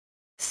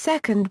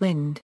 Second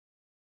Wind.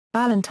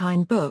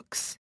 Ballantine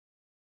Books.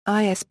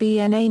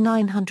 ISBN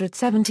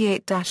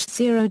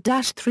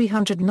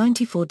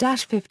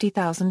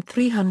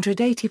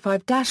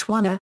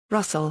A978-0-394-50385-1.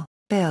 Russell,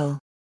 Bill.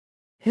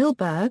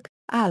 Hilberg,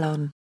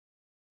 Alon.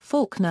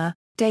 Faulkner,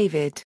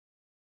 David.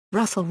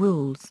 Russell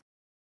Rules.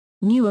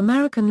 New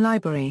American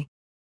Library.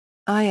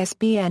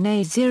 ISBN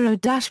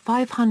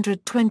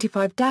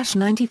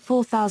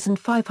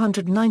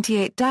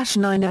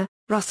A0-525-94598-9.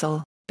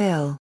 Russell,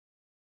 Bill.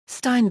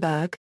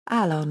 Steinberg,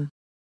 Alon.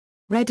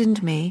 Red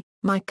and Me,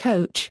 My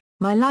Coach,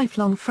 My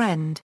Lifelong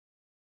Friend.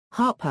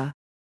 Harper.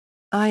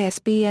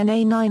 ISBN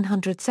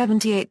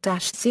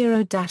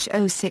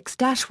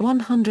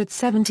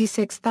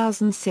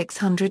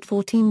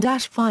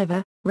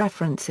A978-0-06-176614-5.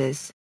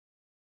 References.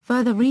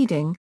 Further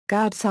reading,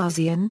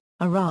 Goudsouzian,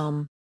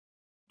 Aram.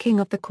 King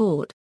of the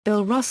Court,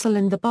 Bill Russell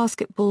and the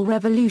Basketball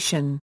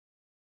Revolution.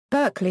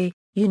 Berkeley,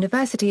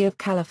 University of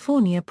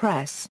California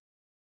Press.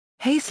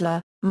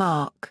 Haesler,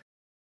 Mark.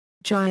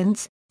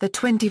 Giants, the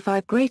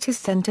 25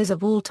 Greatest Centers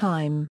of All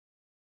Time.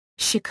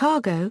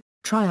 Chicago,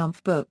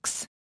 Triumph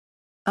Books.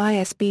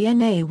 ISBN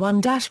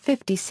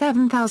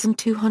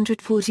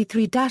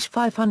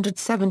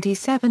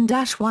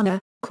A1-57243-577-1.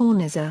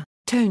 Kornheiser,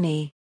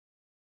 Tony.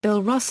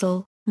 Bill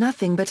Russell,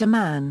 Nothing But a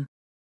Man.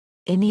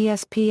 In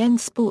ESPN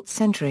Sports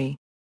Century.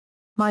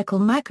 Michael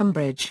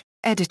Mackenbridge,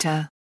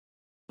 editor.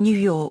 New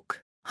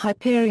York,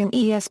 Hyperion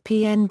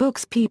ESPN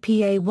Books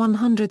PPA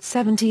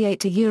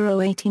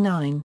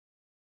 178-89.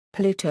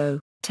 Pluto,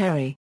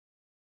 Terry.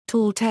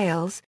 Tall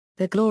Tales,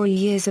 The Glory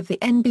Years of the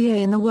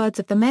NBA in the words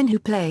of the men who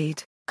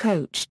played,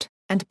 coached,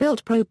 and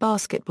built pro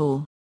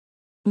basketball.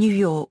 New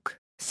York,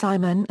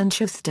 Simon &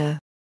 Schuster.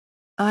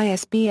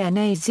 ISBN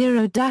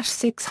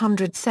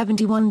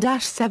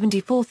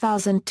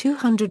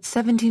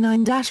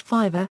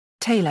A0-671-74279-5.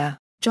 Taylor,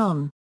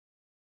 John.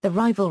 The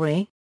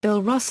Rivalry,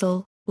 Bill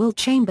Russell, Will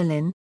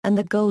Chamberlain, and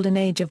the Golden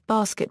Age of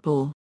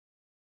Basketball.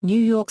 New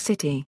York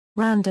City,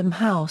 Random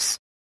House.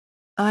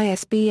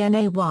 ISBN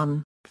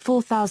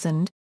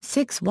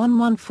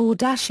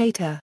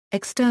A1-4000-6114-8.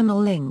 External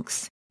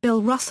links,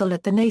 Bill Russell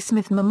at the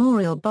Naismith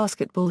Memorial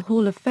Basketball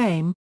Hall of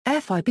Fame,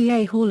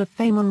 FIBA Hall of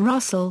Fame on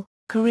Russell,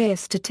 career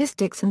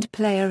statistics and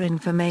player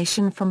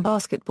information from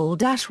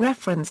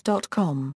basketball-reference.com.